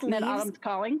 Those leaves, Autumn's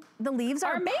calling. The leaves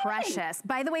are amazing. Precious.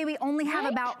 By the way, we only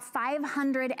have about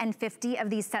 550 of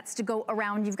these sets to go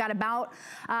around. You've got about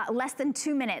less than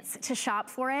 2 minutes to shop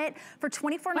for it. For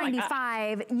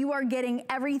 $24.95, you are getting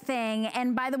everything.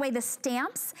 And by the way, the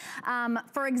stamps,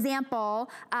 for example,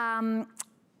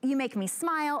 you make me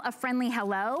smile, a friendly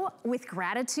hello with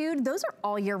gratitude. Those are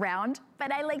all year round,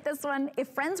 but I like this one. If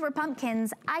friends were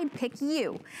pumpkins, I'd pick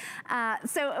you.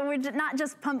 So we're not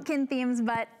just pumpkin themes,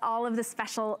 but all of the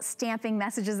special stamping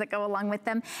messages that go along with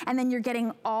them. And then you're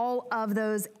getting all of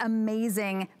those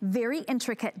amazing, very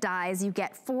intricate dies. You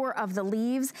get 4 of the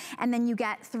leaves, and then you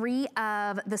get 3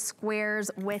 of the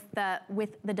squares with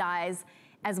the dies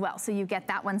as well. So you get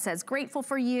that one says grateful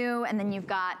for you, and then you've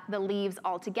got the leaves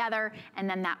all together, and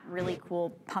then that really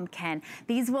cool pumpkin.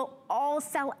 These will all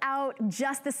sell out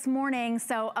just this morning,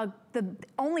 so the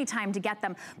only time to get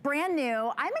them. Brand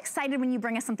new. I'm excited when you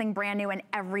bring us something brand new and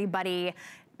everybody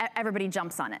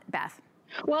jumps on it, Beth.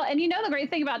 Well, and you know the great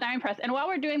thing about Diamond Press, and while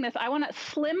we're doing this, I want to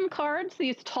slim cards.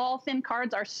 These tall, thin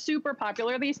cards are super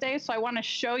popular these days, so I want to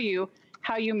show you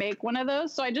how you make one of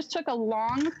those. So I just took a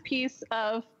long piece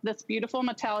of this beautiful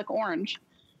metallic orange,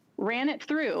 ran it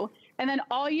through, and then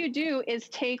all you do is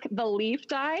take the leaf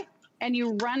die and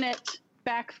you run it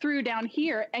back through down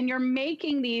here, and you're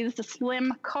making these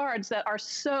slim cards that are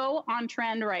so on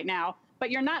trend right now,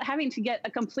 but you're not having to get a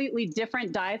completely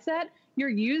different die set. You're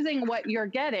using what you're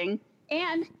getting,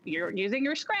 and you're using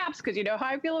your scraps, because you know how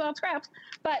I feel about scraps.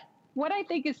 But what I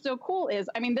think is so cool is,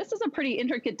 I mean, this is a pretty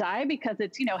intricate die because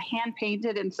it's, you know, hand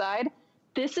painted inside.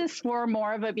 This is for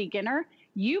more of a beginner.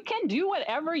 You can do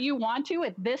whatever you want to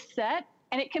with this set,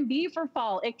 and it can be for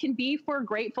fall. It can be for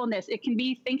gratefulness. It can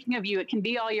be thinking of you. It can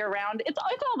be all year round. It's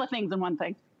all the things in one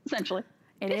thing, essentially.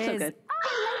 It's so good.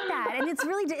 I like that, and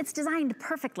it's designed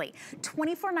perfectly.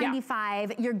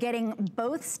 $24.95, you're getting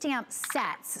both stamp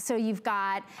sets. So you've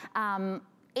got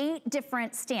 8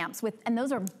 different stamps and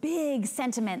those are big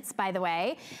sentiments, by the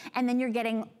way. And then you're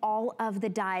getting all of the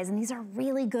dies, and these are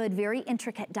really good, very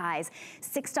intricate dies.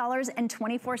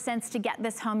 $6.24 to get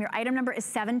this home. Your item number is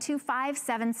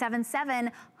 725777.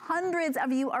 Hundreds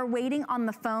of you are waiting on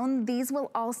the phone. These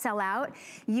will all sell out.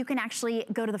 You can actually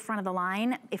go to the front of the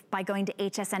line by going to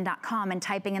hsn.com and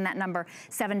typing in that number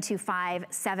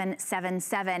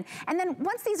 725777. And then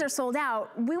once these are sold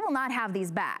out, we will not have these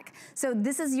back. So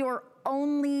this is your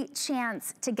only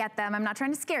chance to get them. I'm not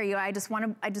trying to scare you. I just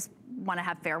want to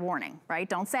have fair warning, right?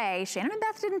 Don't say, Shannon and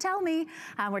Beth didn't tell me.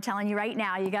 We're telling you right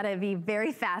now, you got to be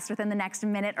very fast within the next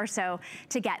minute or so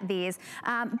to get these.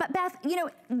 But Beth, you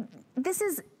know,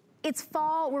 it's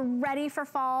fall, we're ready for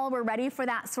fall, we're ready for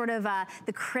that sort of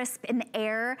the crisp in the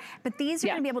air, but these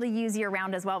you're gonna be able to use year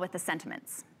round as well with the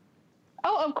sentiments.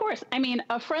 Oh, of course. I mean,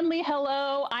 a friendly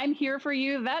hello, I'm here for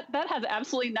you. That has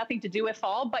absolutely nothing to do with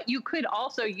fall, but you could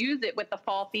also use it with the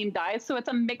fall themed dies. So it's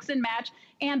a mix and match.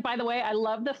 And by the way, I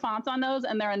love the fonts on those,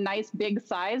 and they're a nice big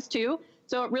size too.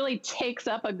 So it really takes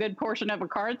up a good portion of a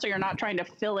card, so you're not trying to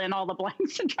fill in all the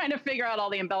blanks and trying to figure out all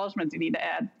the embellishments you need to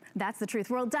add. That's the truth.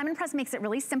 Well, Diamond Press makes it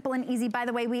really simple and easy. By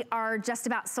the way, we are just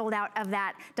about sold out of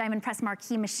that Diamond Press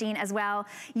Marquee machine as well.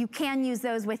 You can use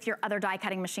those with your other die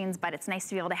cutting machines, but it's nice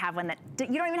to be able to have one that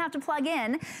you don't even have to plug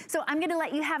in. So I'm gonna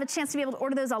let you have a chance to be able to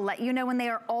order those. I'll let you know when they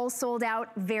are all sold out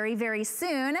very, very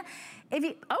soon. If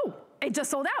you, oh, it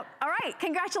just sold out. All right,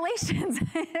 congratulations.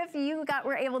 If you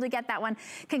were able to get that one,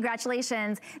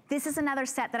 congratulations. This is another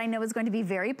set that I know is going to be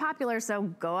very popular, so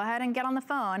go ahead and get on the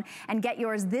phone and get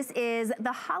yours. This is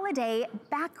the holiday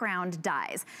background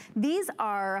dies. These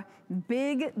are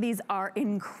big, these are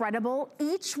incredible.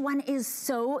 Each one is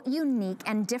so unique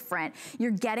and different.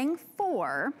 You're getting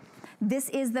 4. This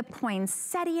is the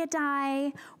poinsettia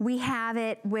die. We have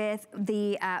it with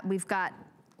the, we've got,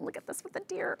 look at this with the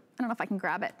deer. I don't know if I can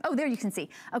grab it. Oh, there you can see.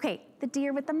 Okay, the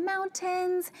deer with the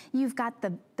mountains. You've got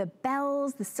the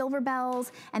bells, the silver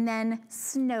bells, and then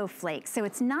snowflakes. So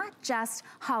it's not just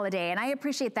holiday, and I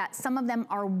appreciate that. Some of them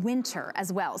are winter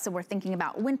as well. So we're thinking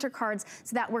about winter cards,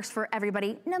 so that works for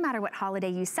everybody, no matter what holiday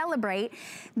you celebrate.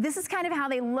 This is kind of how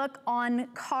they look on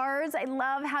cards. I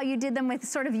love how you did them with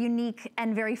sort of unique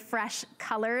and very fresh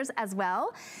colors as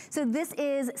well. So this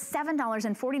is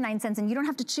 $7.49, and you don't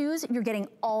have to choose. You're getting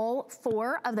all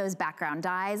 4 of those background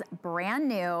dies, brand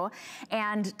new,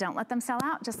 and don't let them sell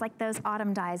out just like those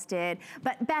autumn dies did.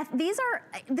 But Beth, these are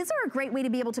a great way to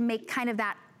be able to make kind of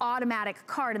that automatic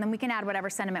card, and then we can add whatever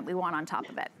sentiment we want on top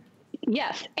of it.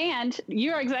 Yes, and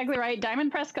you're exactly right.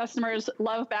 Diamond Press customers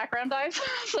love background dies,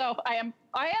 so I am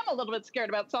a little bit scared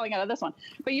about selling out of this one.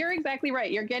 But you're exactly right.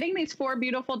 You're getting these 4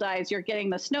 beautiful dies. You're getting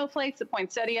the snowflakes, the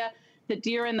poinsettia, the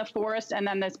deer in the forest, and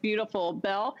then this beautiful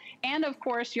bell. And of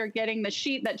course, you're getting the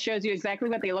sheet that shows you exactly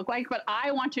what they look like, but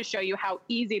I want to show you how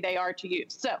easy they are to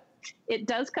use. So it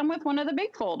does come with one of the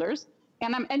big folders.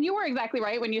 And you were exactly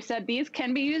right when you said these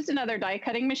can be used in other die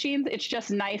cutting machines. It's just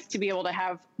nice to be able to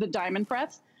have the Diamond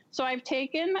Press. So I've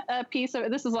taken a piece of,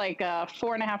 this is like a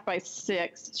 4.5 by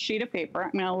 6 sheet of paper.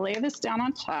 I'm gonna lay this down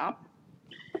on top,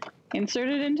 insert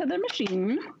it into the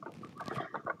machine,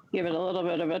 give it a little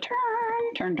bit of a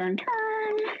turn, turn.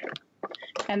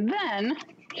 And then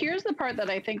here's the part that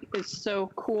I think is so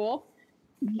cool.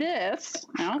 This,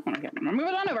 I'm gonna move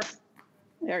it on over.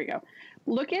 There you go.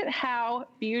 Look at how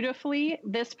beautifully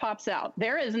this pops out.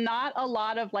 There is not a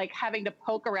lot of like having to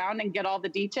poke around and get all the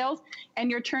details,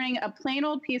 and you're turning a plain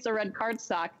old piece of red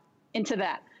cardstock into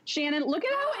that. Shannon, look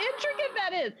at how intricate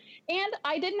that is. And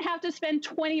I didn't have to spend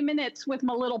 20 minutes with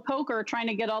my little poker trying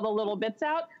to get all the little bits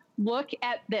out. Look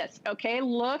at this, okay?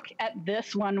 Look at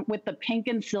this one with the pink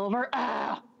and silver.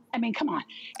 I mean, come on.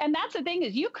 And that's the thing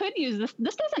is you could use this.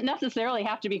 This doesn't necessarily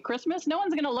have to be Christmas. No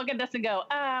one's gonna look at this and go,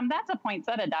 that's a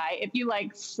poinsettia die if you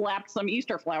like slapped some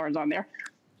Easter flowers on there.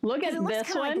 Look at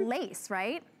this one. Like lace,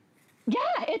 right? Yeah,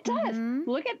 it does.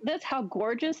 Look at this, how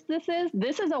gorgeous this is.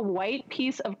 This is a white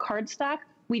piece of cardstock.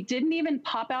 We didn't even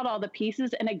pop out all the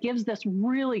pieces, and it gives this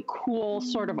really cool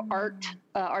sort of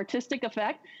artistic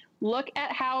effect. Look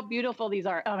at how beautiful these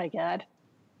are. Oh my God.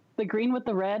 The green with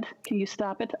the red, can you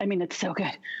stop it? I mean, it's so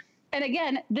good. And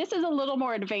again, this is a little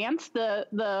more advanced.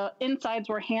 The insides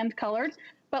were hand colored,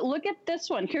 but look at this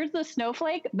one. Here's the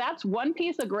snowflake. That's one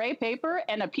piece of gray paper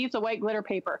and a piece of white glitter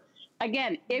paper.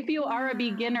 Again, if you are a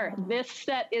beginner, this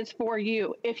set is for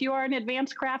you. If you are an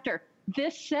advanced crafter,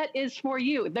 this set is for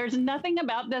you. There's nothing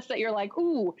about this that you're like,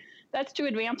 ooh, that's too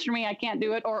advanced for me, I can't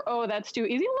do it, or oh, that's too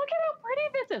easy. Look at how pretty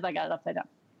this is. I got it upside down.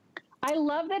 I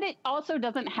love that it also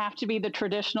doesn't have to be the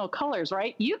traditional colors,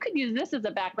 right? You could use this as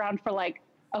a background for like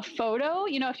a photo,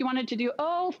 you know, if you wanted to do,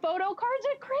 oh, photo cards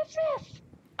at Christmas.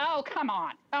 Oh, come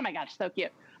on. Oh my gosh, so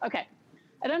cute. Okay.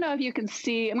 I don't know if you can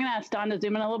see, I'm gonna ask Dawn to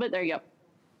zoom in a little bit. There you go.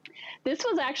 This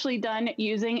was actually done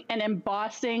using an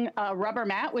embossing rubber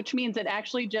mat, which means it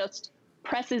actually just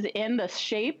presses in the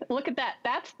shape. Look at that,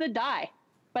 that's the die,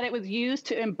 but it was used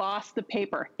to emboss the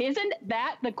paper. Isn't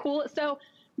that the coolest? So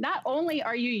not only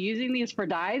are you using these for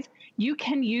dies, you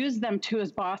can use them to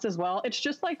emboss as well. It's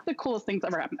just like the coolest things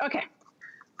ever happened. Okay,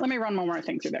 let me run one more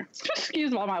thing through there.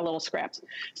 Excuse all my little scraps.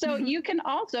 So you can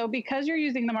also, because you're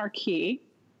using the marquee,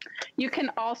 you can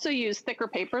also use thicker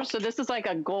paper. So this is like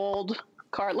a gold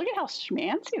card. Look at how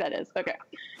schmancy that is. Okay.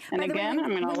 And again,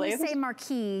 I'm going to lay this. When you say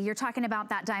marquee, you're talking about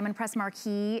that Diamond Press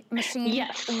marquee machine?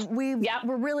 Yes. We're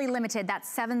really limited. That's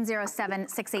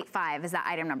 707685 is that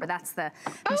item number. That's the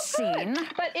machine. Good.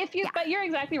 But if you, but you're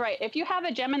exactly right. If you have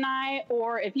a Gemini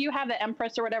or if you have the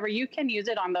Empress or whatever, you can use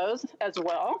it on those as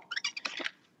well.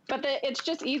 But it's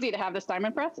just easy to have this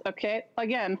Diamond Press. Okay.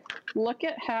 Again, look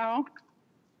at how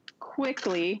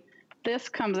quickly this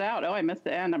comes out. Oh, I missed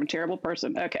the end. I'm a terrible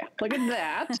person. Okay, look at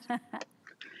that.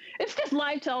 It's just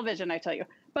live television, I tell you.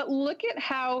 but look at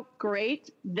how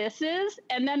great this is.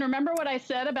 And then remember what I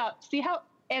said about, see how,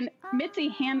 and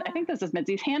Mitzi I think this is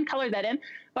Mitzi's hand colored that in,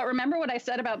 but remember what I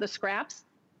said about the scraps?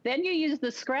 Then you use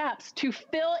the scraps to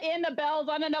fill in the bells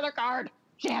on another card.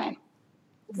 Shannon,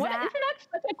 isn't that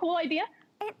such a cool idea?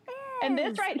 It is. And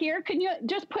this right here, can you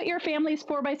just put your family's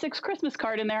 4x6 Christmas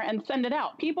card in there and send it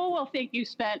out? People will think you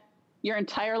spent your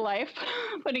entire life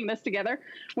putting this together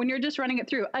when you're just running it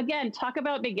through. Again, talk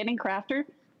about beginning crafter.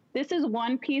 This is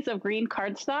one piece of green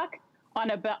cardstock on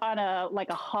a like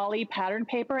a holly pattern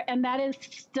paper, and that is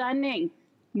stunning.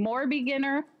 More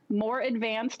beginner, more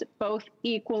advanced, both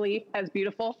equally as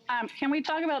beautiful. Can we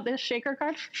talk about this shaker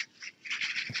card?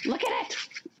 Look at it.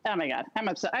 Oh my God, I'm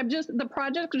upset. The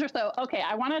projects are so, okay,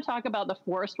 I wanna talk about the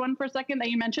forest one for a second that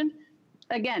you mentioned.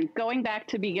 Again, going back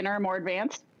to beginner, more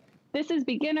advanced. This is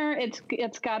beginner,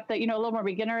 it's got the, a little more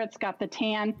beginner, it's got the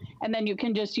tan, and then you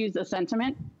can just use the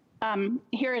sentiment.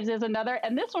 Here is another,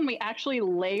 and this one we actually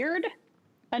layered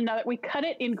another, we cut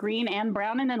it in green and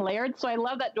brown and then layered, so I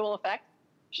love that dual effect.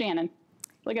 Shannon,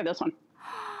 look at this one.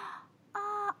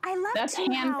 I love that's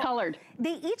hand colored.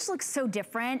 They each look so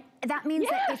different. That means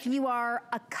that if you are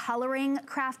a coloring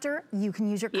crafter, you can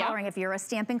use your coloring. If you're a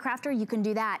stamping crafter, you can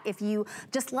do that. If you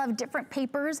just love different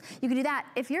papers, you can do that.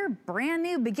 If you're a brand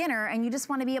new beginner and you just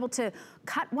want to be able to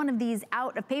cut one of these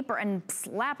out of paper and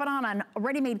slap it on a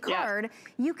ready-made card,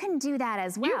 you can do that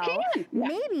as well. You can.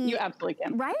 Maybe you absolutely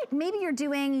can. Right? Maybe you're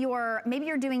doing your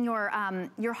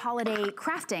holiday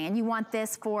crafting and you want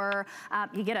this for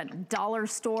you get a dollar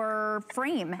store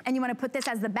frame and you want to put this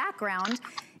as the background.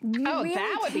 Really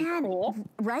that would be cool.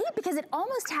 Right? Because it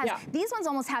almost has, these ones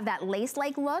almost have that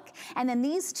lace-like look, and then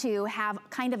these two have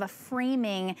kind of a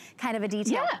framing kind of a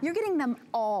detail. You're getting them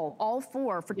all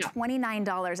four for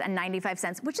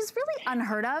 $29.95, which is really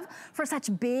unheard of for such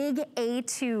big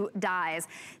A2 dies.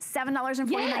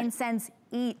 $7.49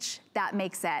 each, that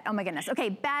makes it. Oh my goodness. Okay,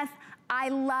 Beth, I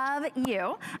love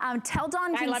you. Tell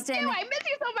Don Kingston. I love you, I miss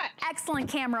you so much. Excellent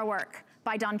camera work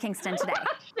by Don Kingston today.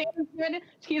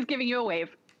 He's giving you a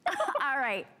wave. All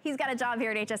right, he's got a job here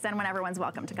at HSN when everyone's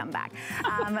welcome to come back.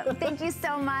 Thank you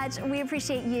so much. We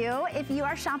appreciate you. If you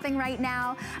are shopping right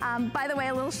now, by the way,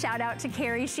 a little shout out to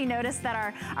Carrie. She noticed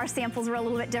that our samples were a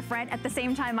little bit different at the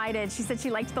same time I did. She said she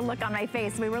liked the look on my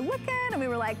face. We were looking and we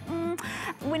were like,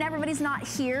 when everybody's not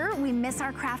here, we miss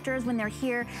our crafters when they're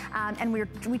here, and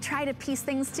we try to piece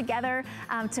things together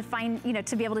to find,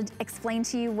 to be able to explain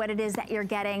to you what it is that you're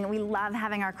getting. We love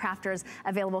having our crafters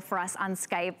available for us on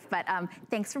Skype, but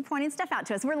thanks for pointing stuff out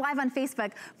to us. We're live on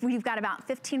Facebook. We've got about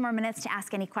 15 more minutes to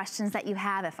ask any questions that you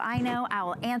have. If I know, I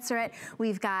will answer it.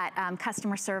 We've got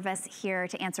customer service here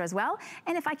to answer as well.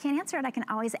 And if I can't answer it, I can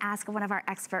always ask one of our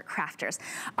expert crafters.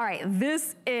 All right,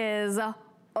 this is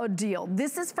a deal.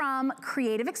 This is from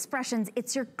Creative Expressions.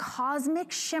 It's your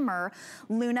Cosmic Shimmer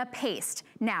Luna Paste.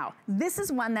 Now, this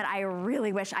is one that I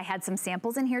really wish I had some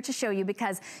samples in here to show you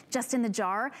because just in the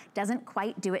jar doesn't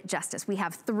quite do it justice. We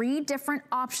have 3 different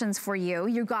options for you.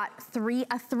 You got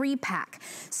a 3-pack.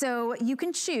 So you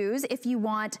can choose if you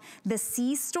want the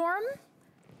Sea Storm,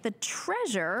 the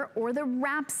Treasure, or the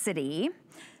Rhapsody.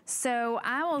 So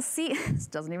I will see, this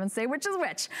doesn't even say which is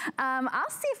which. I'll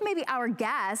see if maybe our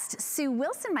guest, Sue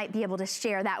Wilson, might be able to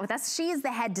share that with us. She is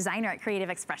the head designer at Creative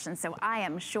Expressions, so I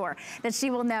am sure that she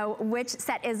will know which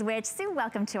set is which. Sue,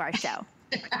 welcome to our show.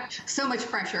 So much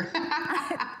pressure.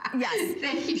 Yes.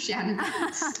 Thank you, Shannon.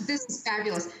 This is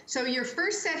fabulous. So your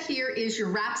first set here is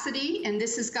your Rhapsody, and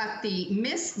this has got the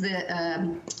mist,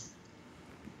 the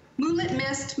Moonlit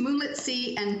Mist, Moonlit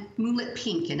Sea, and Moonlit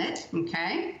Pink in it,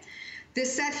 okay?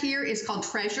 This set here is called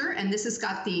Treasure, and this has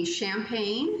got the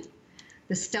Champagne,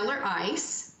 the Stellar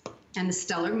Ice, and the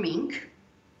Stellar Mink.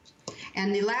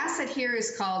 And the last set here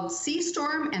is called Sea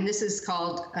Storm, and this is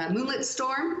called Moonlit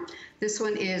Storm. This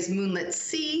one is Moonlit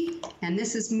Sea, and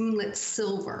this is Moonlit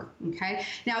Silver, okay?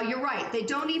 Now, you're right, they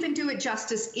don't even do it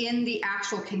justice in the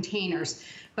actual containers,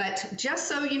 but just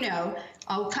so you know,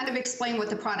 I'll kind of explain what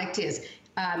the product is.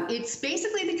 It's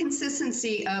basically the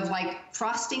consistency of like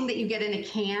frosting that you get in a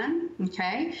can,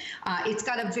 okay? It's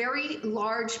got a very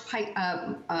large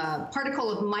particle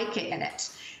of mica in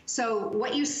it. So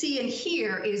what you see in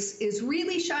here is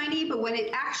really shiny, but when it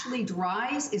actually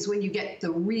dries is when you get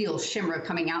the real shimmer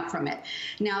coming out from it.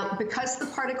 Now, because the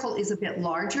particle is a bit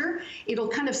larger, it'll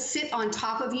kind of sit on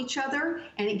top of each other,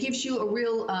 and it gives you a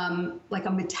real, like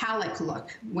a metallic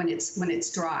look when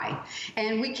it's dry.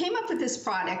 And we came up with this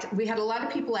product. We had a lot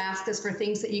of people ask us for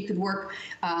things that you could work,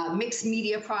 mixed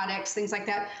media products, things like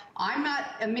that. I'm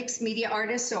not a mixed media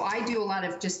artist, so I do a lot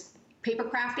of just paper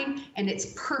crafting, and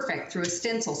it's perfect through a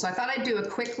stencil. So I thought I'd do a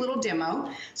quick little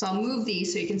demo. So I'll move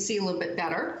these so you can see a little bit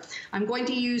better. I'm going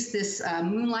to use this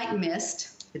Moonlight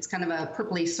Mist. It's kind of a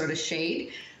purpley sort of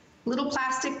shade. Little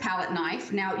plastic palette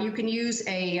knife. Now you can use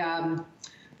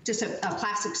just a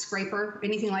plastic scraper,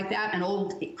 anything like that. An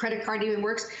old credit card even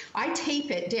works. I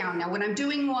tape it down. Now when I'm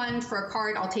doing one for a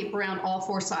card, I'll tape around all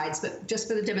 4 sides, but just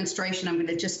for the demonstration, I'm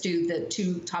gonna just do the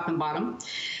 2 top and bottom.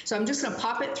 So I'm just gonna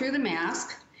pop it through the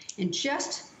mask and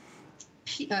just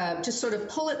sort of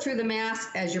pull it through the mask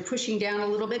as you're pushing down a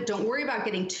little bit. Don't worry about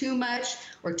getting too much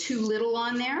or too little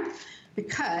on there,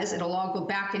 because it'll all go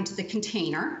back into the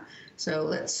container. So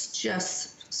let's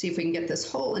just see if we can get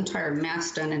this whole entire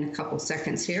mask done in a couple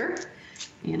seconds here.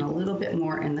 And a little bit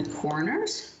more in the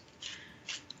corners.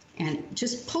 And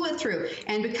just pull it through.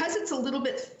 And because it's a little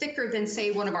bit thicker than,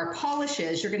 say, one of our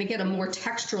polishes, you're going to get a more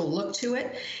textural look to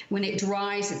it. When it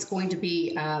dries, it's going to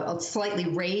be a slightly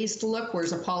raised look,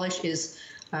 whereas a polish is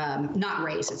not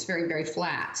raised. It's very, very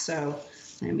flat. So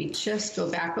let me just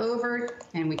go back over,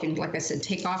 and we can, like I said,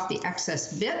 take off the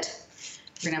excess bit.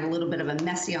 We're going to have a little bit of a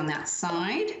messy on that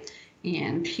side.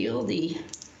 And peel the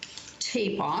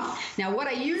tape off. Now what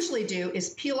I usually do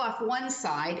is peel off one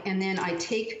side, and then I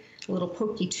take a little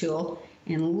pokey tool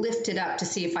and lift it up to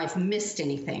see if I've missed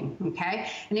anything, okay?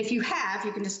 And if you have,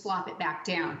 you can just flop it back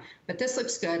down. But this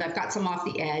looks good. I've got some off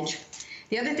the edge.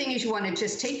 The other thing is you want to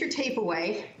just take your tape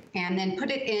away and then put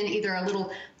it in either a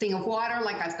little thing of water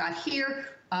like I've got here,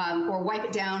 or wipe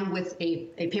it down with a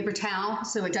paper towel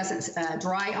so it doesn't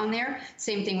dry on there.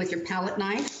 Same thing with your palette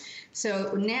knife.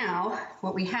 So now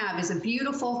what we have is a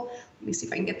beautiful, let me see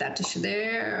if I can get that to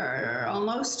there,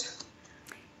 almost.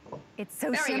 It's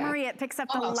so shimmery, it picks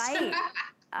up the light.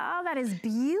 Oh, that is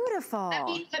beautiful.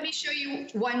 Let me show you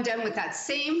one done with that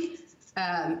same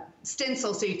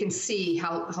stencil so you can see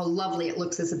how lovely it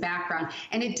looks as a background.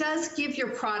 And it does give your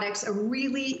products a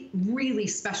really, really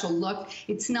special look.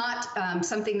 It's not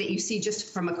something that you see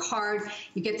just from a card.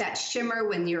 You get that shimmer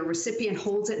when your recipient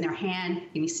holds it in their hand,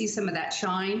 and you see some of that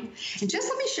shine. And just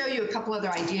let me show you a couple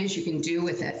other ideas you can do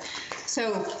with it.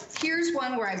 So here's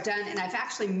one where I've done, and I've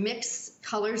actually mixed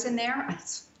colors in there.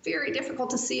 It's very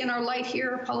difficult to see in our light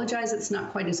here. Apologize, it's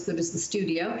not quite as good as the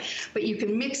studio, but you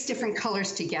can mix different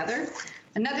colors together.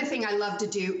 Another thing I love to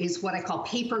do is what I call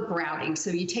paper grouting. So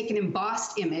you take an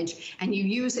embossed image and you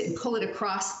use it and pull it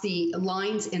across the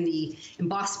lines in the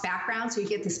embossed background, so you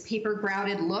get this paper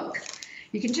grouted look.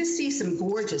 You can just see some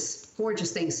gorgeous,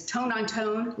 gorgeous things. Tone on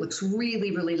tone, looks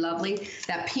really, really lovely.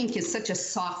 That pink is such a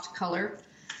soft color.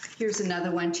 Here's another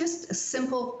one, just a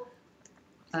simple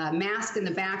mask in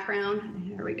the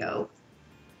background. There we go.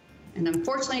 And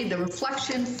unfortunately, the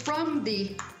reflection from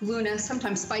the Luna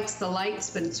sometimes spikes the lights,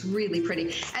 but it's really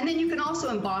pretty. And then you can also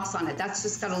emboss on it. That's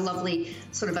just got a lovely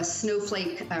sort of a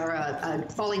snowflake or a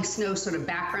falling snow sort of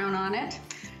background on it.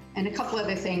 And a couple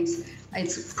other things.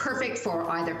 It's perfect for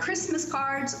either Christmas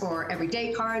cards or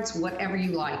everyday cards, whatever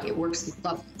you like. It works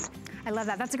lovely. I love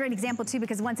that. That's a great example too,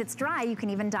 because once it's dry, you can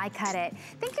even die cut it.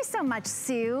 Thank you so much,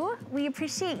 Sue. We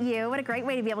appreciate you. What a great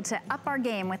way to be able to up our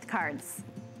game with cards.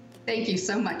 Thank you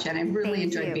so much, and I really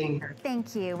enjoyed being here.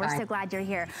 Thank you. We're so glad you're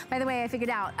here. By the way, I figured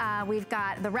out we've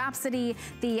got the Rhapsody,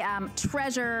 the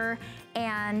Treasure,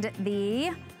 and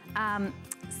the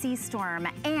Sea Storm.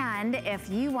 And if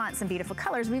you want some beautiful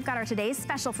colors, we've got our today's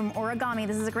special from Origami.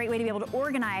 This is a great way to be able to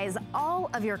organize all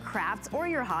of your crafts or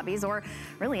your hobbies or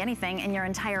really anything in your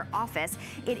entire office.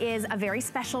 It is a very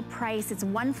special price. It's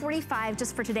 $145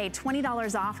 just for today,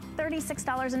 $20 off,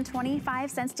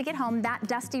 $36.25 to get home. That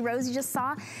Dusty Rose you just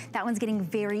saw, that one's getting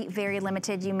very, very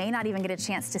limited. You may not even get a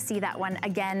chance to see that one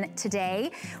again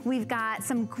today. We've got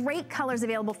some great colors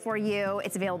available for you.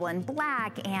 It's available in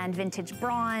black and vintage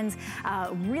bronze,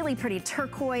 really pretty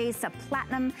turquoise, a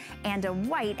platinum, and a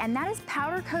white, and that is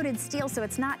powder-coated steel, so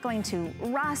it's not going to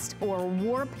rust or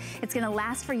warp. It's gonna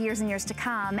last for years and years to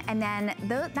come, and then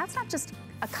that's not just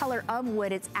a color of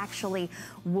wood, it's actually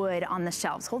wood on the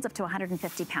shelves. Holds up to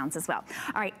 150 pounds as well.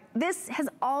 All right, this has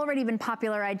already been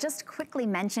popular. I just quickly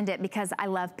mentioned it because I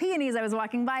love peonies. I was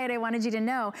walking by it, I wanted you to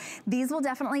know. These will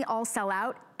definitely all sell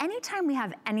out. Anytime we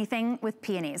have anything with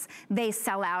peonies, they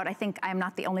sell out. I think I'm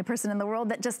not the only person in the world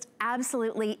that just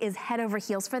absolutely is head over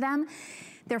heels for them.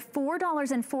 They're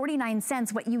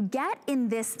 $4.49. What you get in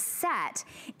this set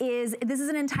is, this is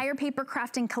an entire paper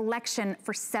crafting collection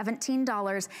for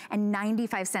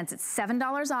 $17.95. It's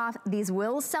 $7 off. These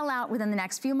will sell out within the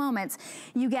next few moments.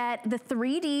 You get the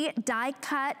 3D die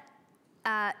cut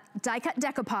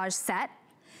decoupage set.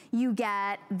 You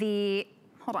get the,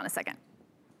 hold on a second.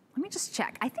 Let me just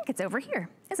check. I think it's over here,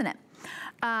 isn't it?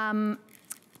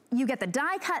 You get the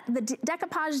die cut, the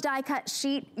decoupage die cut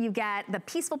sheet. You get the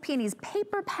Peaceful Peonies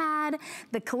paper pad,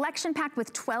 the collection pack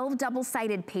with 12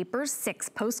 double-sided papers, 6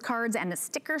 postcards and a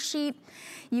sticker sheet.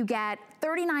 You get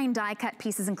 39 die cut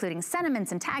pieces, including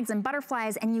sentiments and tags and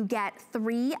butterflies, and you get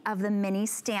 3 of the mini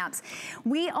stamps.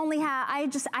 We only have,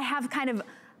 I have kind of,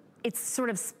 it's sort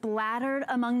of splattered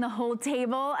among the whole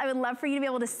table. I would love for you to be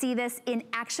able to see this in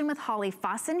action with Holly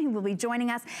Fossen, who will be joining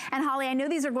us. And Holly, I know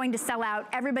these are going to sell out.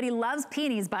 Everybody loves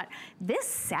peonies, but this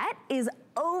set is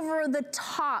over the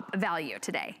top value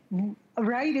today.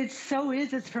 Right, it so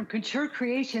is. It's from Couture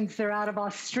Creations. They're out of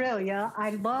Australia.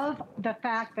 I love the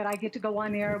fact that I get to go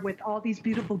on air with all these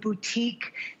beautiful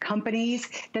boutique companies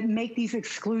that make these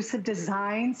exclusive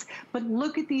designs. But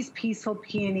look at these Peaceful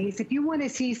Peonies. If you want to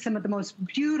see some of the most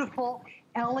beautiful,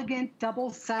 elegant,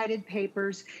 double-sided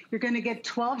papers, you're going to get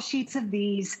 12 sheets of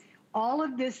these. All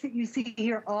of this that you see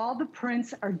here, all the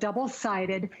prints are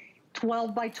double-sided.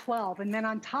 12 by 12. And then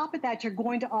on top of that, you're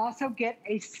going to also get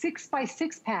a 6 by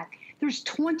 6 pack. There's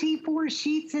 24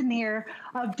 sheets in here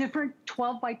of different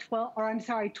 12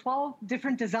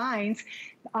 different designs,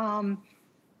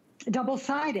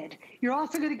 double-sided. You're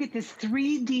also going to get this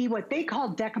 3D, what they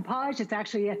call decoupage. It's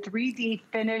actually a 3D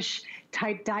finish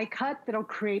type die cut that'll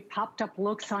create popped up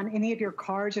looks on any of your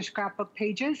cards or scrapbook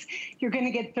pages. You're going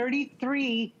to get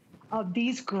 33 of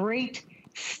these great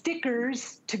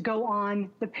stickers to go on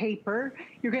the paper.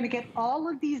 You're going to get all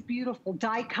of these beautiful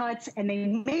die cuts, and they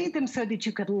made them so that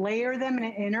you could layer them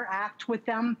and interact with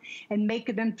them and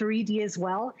make them 3D as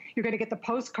well. You're going to get the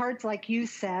postcards like you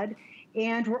said,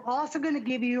 and we're also going to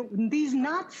give you these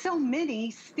not so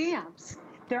many stamps.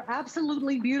 They're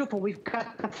absolutely beautiful. We've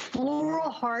got the floral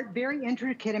heart, very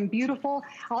intricate and beautiful.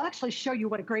 I'll actually show you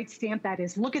what a great stamp that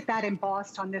is. Look at that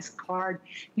embossed on this card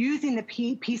using the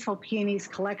Peaceful Peonies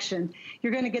collection.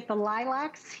 You're going to get the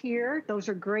lilacs here. Those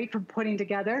are great for putting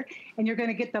together. And you're going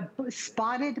to get the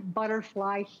spotted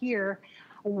butterfly here,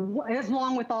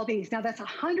 along with all these. Now that's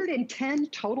 110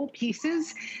 total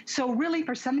pieces. So really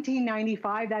for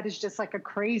 $17.95, that is just like a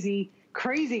crazy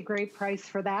great price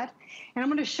for that. And I'm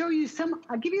going to show you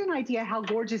I'll give you an idea how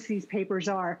gorgeous these papers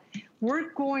are.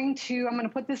 I'm going to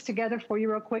put this together for you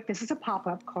real quick. This is a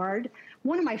pop-up card.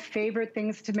 One of my favorite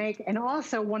things to make, and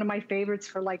also one of my favorites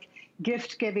for like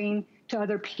gift giving to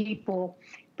other people.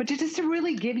 But just to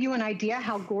really give you an idea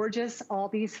how gorgeous all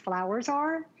these flowers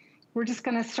are, we're just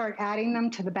going to start adding them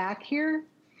to the back here.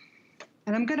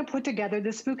 And I'm going to put together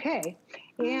this bouquet.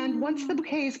 And once the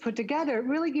bouquet is put together, it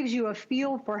really gives you a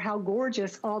feel for how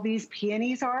gorgeous all these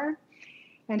peonies are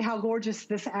and how gorgeous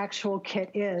this actual kit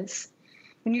is.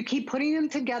 And you keep putting them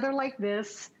together like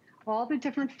this, all the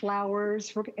different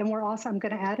flowers. And I'm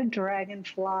going to add a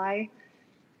dragonfly.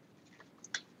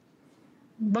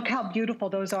 Look how beautiful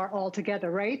those are all together,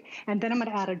 right? And then I'm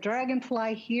going to add a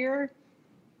dragonfly here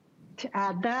to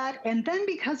add that. And then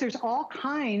because there's all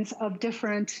kinds of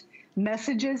different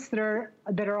messages that are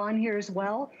on here as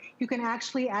well, you can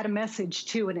actually add a message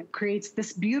too, and it creates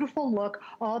this beautiful look,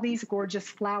 all these gorgeous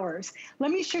flowers.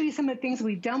 Let me show you some of the things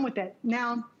we've done with it.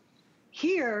 Now,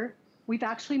 here we've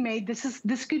actually made,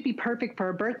 this could be perfect for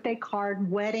a birthday card,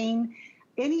 wedding,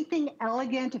 anything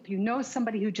elegant. If you know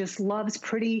somebody who just loves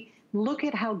pretty, look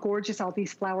at how gorgeous all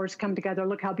these flowers come together.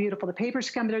 Look how beautiful the papers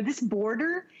come together. This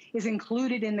border is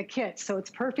included in the kit, so it's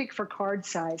perfect for card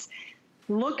size.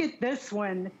 Look at this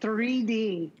one,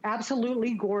 3D,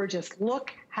 absolutely gorgeous.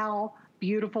 Look how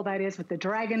beautiful that is with the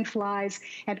dragonflies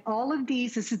and all of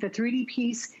these. This is the 3D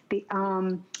piece, the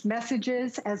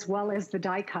messages, as well as the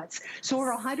die cuts. So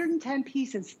over 110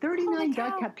 pieces, 39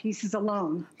 die cut pieces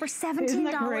alone. For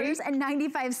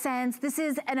 $17.95. This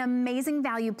is an amazing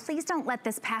value. Please don't let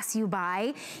this pass you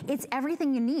by. It's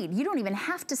everything you need. You don't even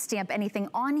have to stamp anything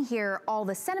on here. All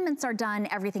the sentiments are done.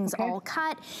 Everything's all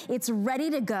cut. It's ready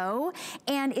to go.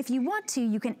 And if you want to,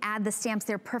 you can add the stamps.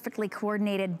 They're perfectly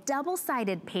coordinated,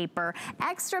 double-sided paper,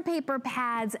 extra paper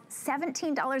pads,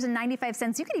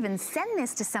 $17.95. You could even send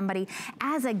this to somebody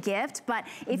as a gift, but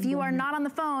if you are not on the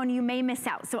phone, you may miss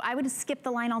out. So I would skip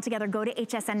the line altogether, go to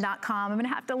hsn.com. I'm gonna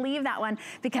have to leave that one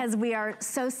because we are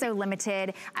so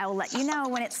limited. I will let you know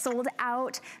when it's sold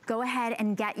out. Go ahead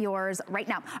and get yours right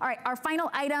now. All right, our final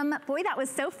item, boy, that was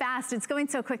so fast. It's going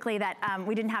so quickly that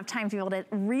we didn't have time to be able to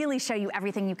really show you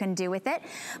everything you can do with it.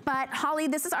 But Holly,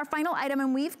 this is our final item,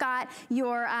 and we've got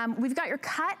your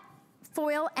cut,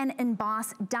 foil, and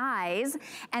emboss dies,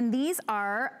 and these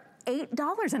are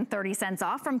 $8.30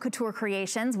 off from Couture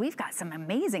Creations. We've got some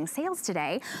amazing sales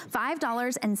today.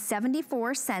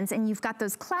 $5.74, and you've got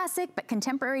those classic but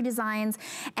contemporary designs,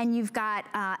 and you've got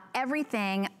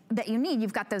everything that you need.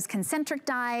 You've got those concentric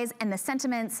dies and the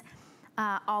sentiments.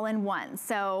 all in one.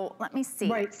 So let me see.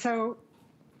 Right, so,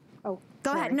 oh,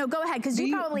 Go ahead, no, go ahead, because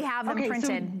you probably have them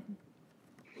printed.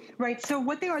 Right, so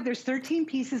what they are, there's 13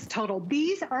 pieces total.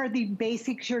 These are the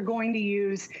basics you're going to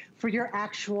use for your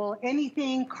actual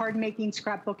anything, card making,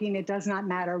 scrapbooking, it does not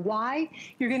matter. Why?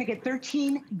 You're gonna get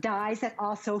 13 dies that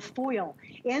also foil.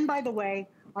 And by the way,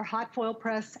 our hot foil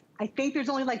press, I think there's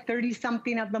only like 30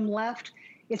 something of them left.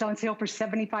 It's on sale for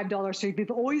 $75. So if you've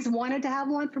always wanted to have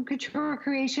one from Couture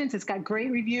Creations, it's got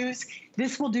great reviews.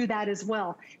 This will do that as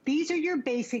well. These are your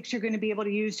basics you're going to be able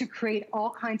to use to create all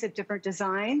kinds of different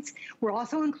designs. We're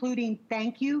also including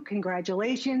thank you,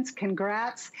 congratulations,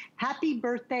 congrats, happy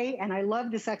birthday, and I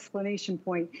love this exclamation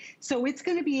point. So it's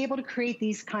going to be able to create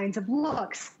these kinds of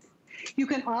looks. You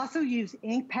can also use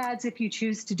ink pads if you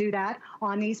choose to do that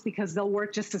on these because they'll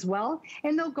work just as well,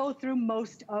 and they'll go through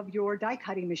most of your die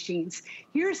cutting machines.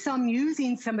 Here's some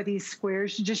using some of these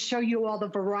squares to just show you all the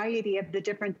variety of the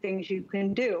different things you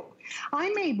can do.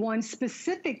 I made one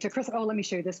specific to Chris. Oh, let me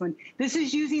show you this one. This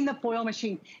is using the foil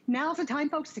machine. Now's the time,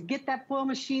 folks, to get that foil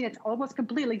machine. It's almost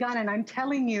completely gone, and I'm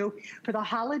telling you, for the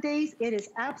holidays, it is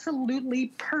absolutely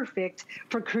perfect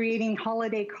for creating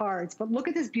holiday cards. But look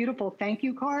at this beautiful thank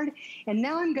you card. And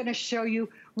now I'm going to show you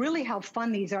really how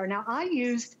fun these are. Now, I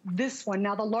used this one.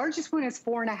 Now, the largest one is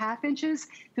 4.5 inches.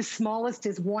 The smallest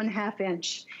is 1/2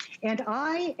 inch. And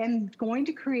I am going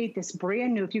to create this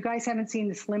brand new. If you guys haven't seen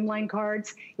the slimline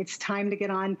cards, it's time to get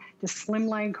on the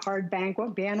slimline card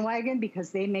bandwagon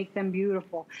because they make them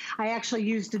beautiful. I actually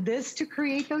used this to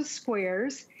create those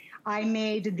squares. I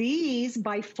made these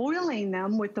by foiling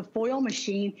them with the foil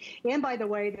machine. And by the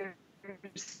way,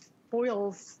 there's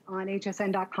foils on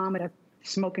hsn.com at a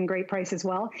smoking great price as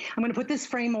well. I'm going to put this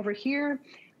frame over here.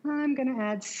 I'm going to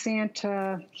add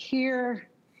Santa here.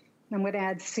 I'm going to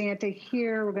add Santa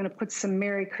here. We're going to put some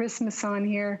Merry Christmas on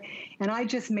here. And I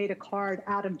just made a card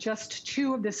out of just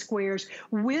 2 of the squares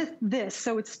with this.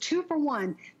 So it's 2 for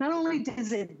 1. Not only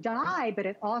does it die, but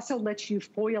it also lets you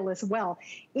foil as well.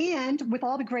 And with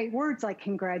all the great words like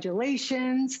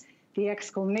congratulations, the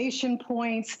exclamation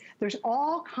points, there's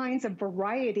all kinds of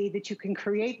variety that you can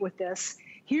create with this.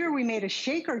 Here we made a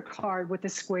shaker card with the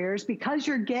squares because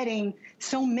you're getting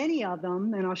so many of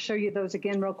them, and I'll show you those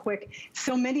again real quick.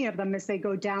 So many of them as they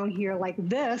go down here like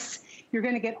this, you're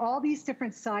going to get all these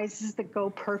different sizes that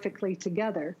go perfectly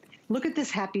together. Look at this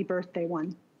happy birthday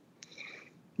one.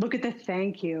 Look at the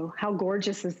thank you. How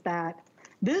gorgeous is that?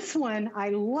 This one I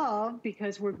love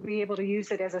because we'll be able to use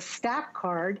it as a stack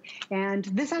card. And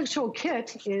this actual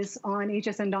kit is on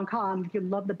hsn.com. If you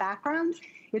love the background,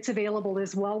 it's available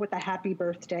as well with a happy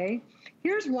birthday.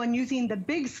 Here's one using the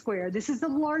big square. This is the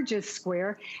largest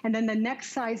square. And then the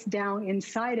next size down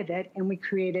inside of it, and we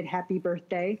created happy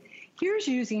birthday. Here's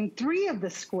using 3 of the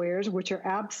squares, which are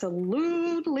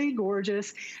absolutely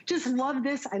gorgeous. Just love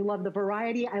this. I love the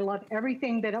variety. I love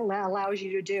everything that it allows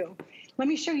you to do. Let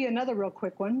me show you another real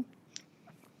quick one.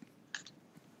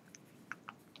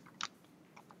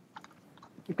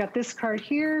 You've got this card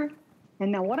here.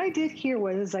 And now what I did here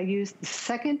was I used the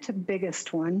second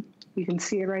biggest one. You can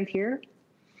see it right here.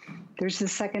 There's the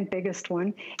second biggest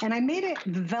one. And I made a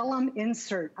vellum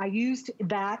insert. I used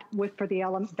that for the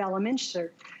vellum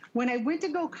insert. When I went to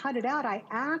go cut it out, I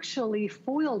actually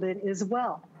foiled it as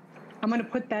well. I'm going to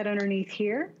put that underneath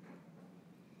here.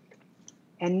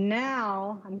 And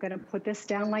now I'm going to put this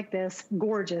down like this.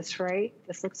 Gorgeous, right?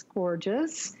 This looks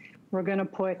gorgeous. We're going to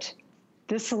put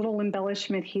this little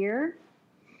embellishment here.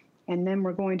 And then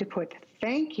we're going to put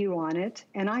thank you on it.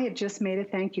 And I have just made a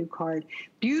thank you card.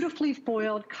 Beautifully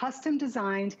foiled, custom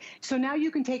designed. So now you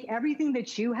can take everything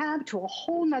that you have to a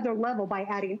whole nother level by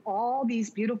adding all these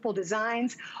beautiful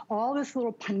designs, all this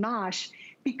little panache,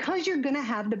 because you're going to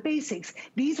have the basics.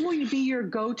 These will be your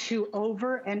go-to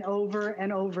over and over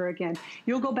and over again.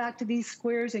 You'll go back to these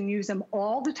squares and use them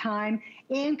all the time.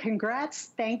 And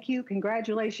congrats, thank you,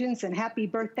 congratulations, and happy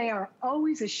birthday are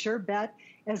always a sure bet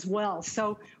as well.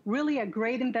 So really a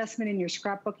great investment in your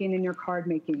scrapbooking and your card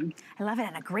making. I love it,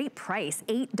 and a great price,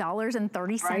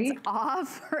 $8.30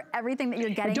 off for everything that you're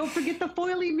getting. And don't forget the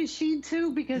foiling machine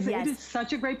too, because it is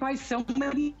such a great price. So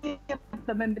many of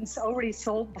them have been already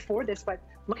sold before this, but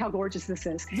look how gorgeous this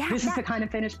is. Yeah, this is the kind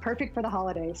of finish perfect for the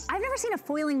holidays. I've never seen a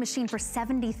foiling machine for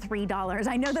 $73.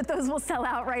 I know that those will sell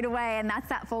out right away, and that's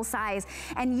that full size.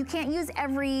 And you can't use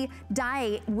every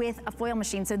die with a foil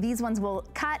machine, so these ones will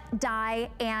cut, die,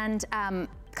 and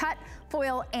cut,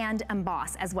 foil, and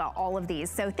emboss as well, all of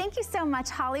these. So thank you so much,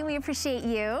 Holly. We appreciate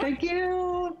you. Thank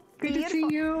you. Good to see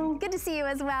you. Good to see you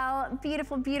as well.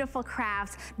 Beautiful, beautiful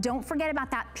crafts. Don't forget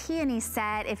about that peony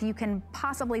set. If you can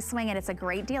possibly swing it, it's a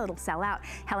great deal. It'll sell out.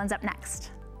 Helen's up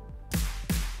next.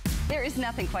 There is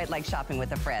nothing quite like shopping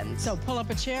with a friend. So pull up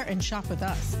a chair and shop with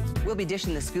us. We'll be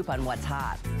dishing the scoop on what's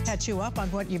hot. Catch you up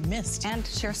on what you've missed. And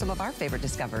share some of our favorite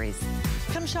discoveries.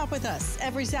 Come shop with us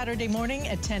every Saturday morning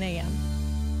at 10 a.m.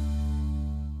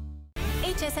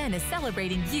 HSN is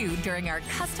celebrating you during our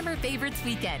Customer Favorites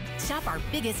Weekend. Shop our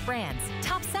biggest brands,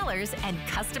 top sellers, and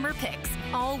customer picks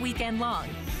all weekend long.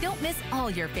 Don't miss all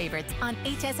your favorites on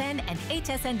HSN and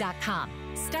hsn.com.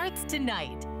 Starts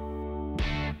tonight.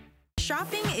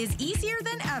 Shopping is easier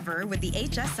than ever with the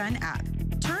HSN app.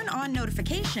 Turn on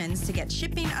notifications to get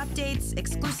shipping updates,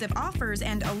 exclusive offers,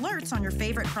 and alerts on your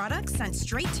favorite products sent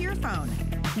straight to your phone.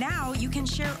 Now you can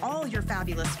share all your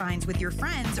fabulous finds with your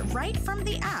friends right from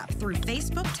the app through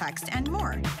Facebook, text, and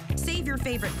more. Save your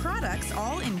favorite products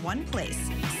all in one place.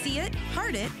 See it,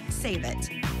 heart it, save it.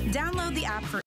 Download the app for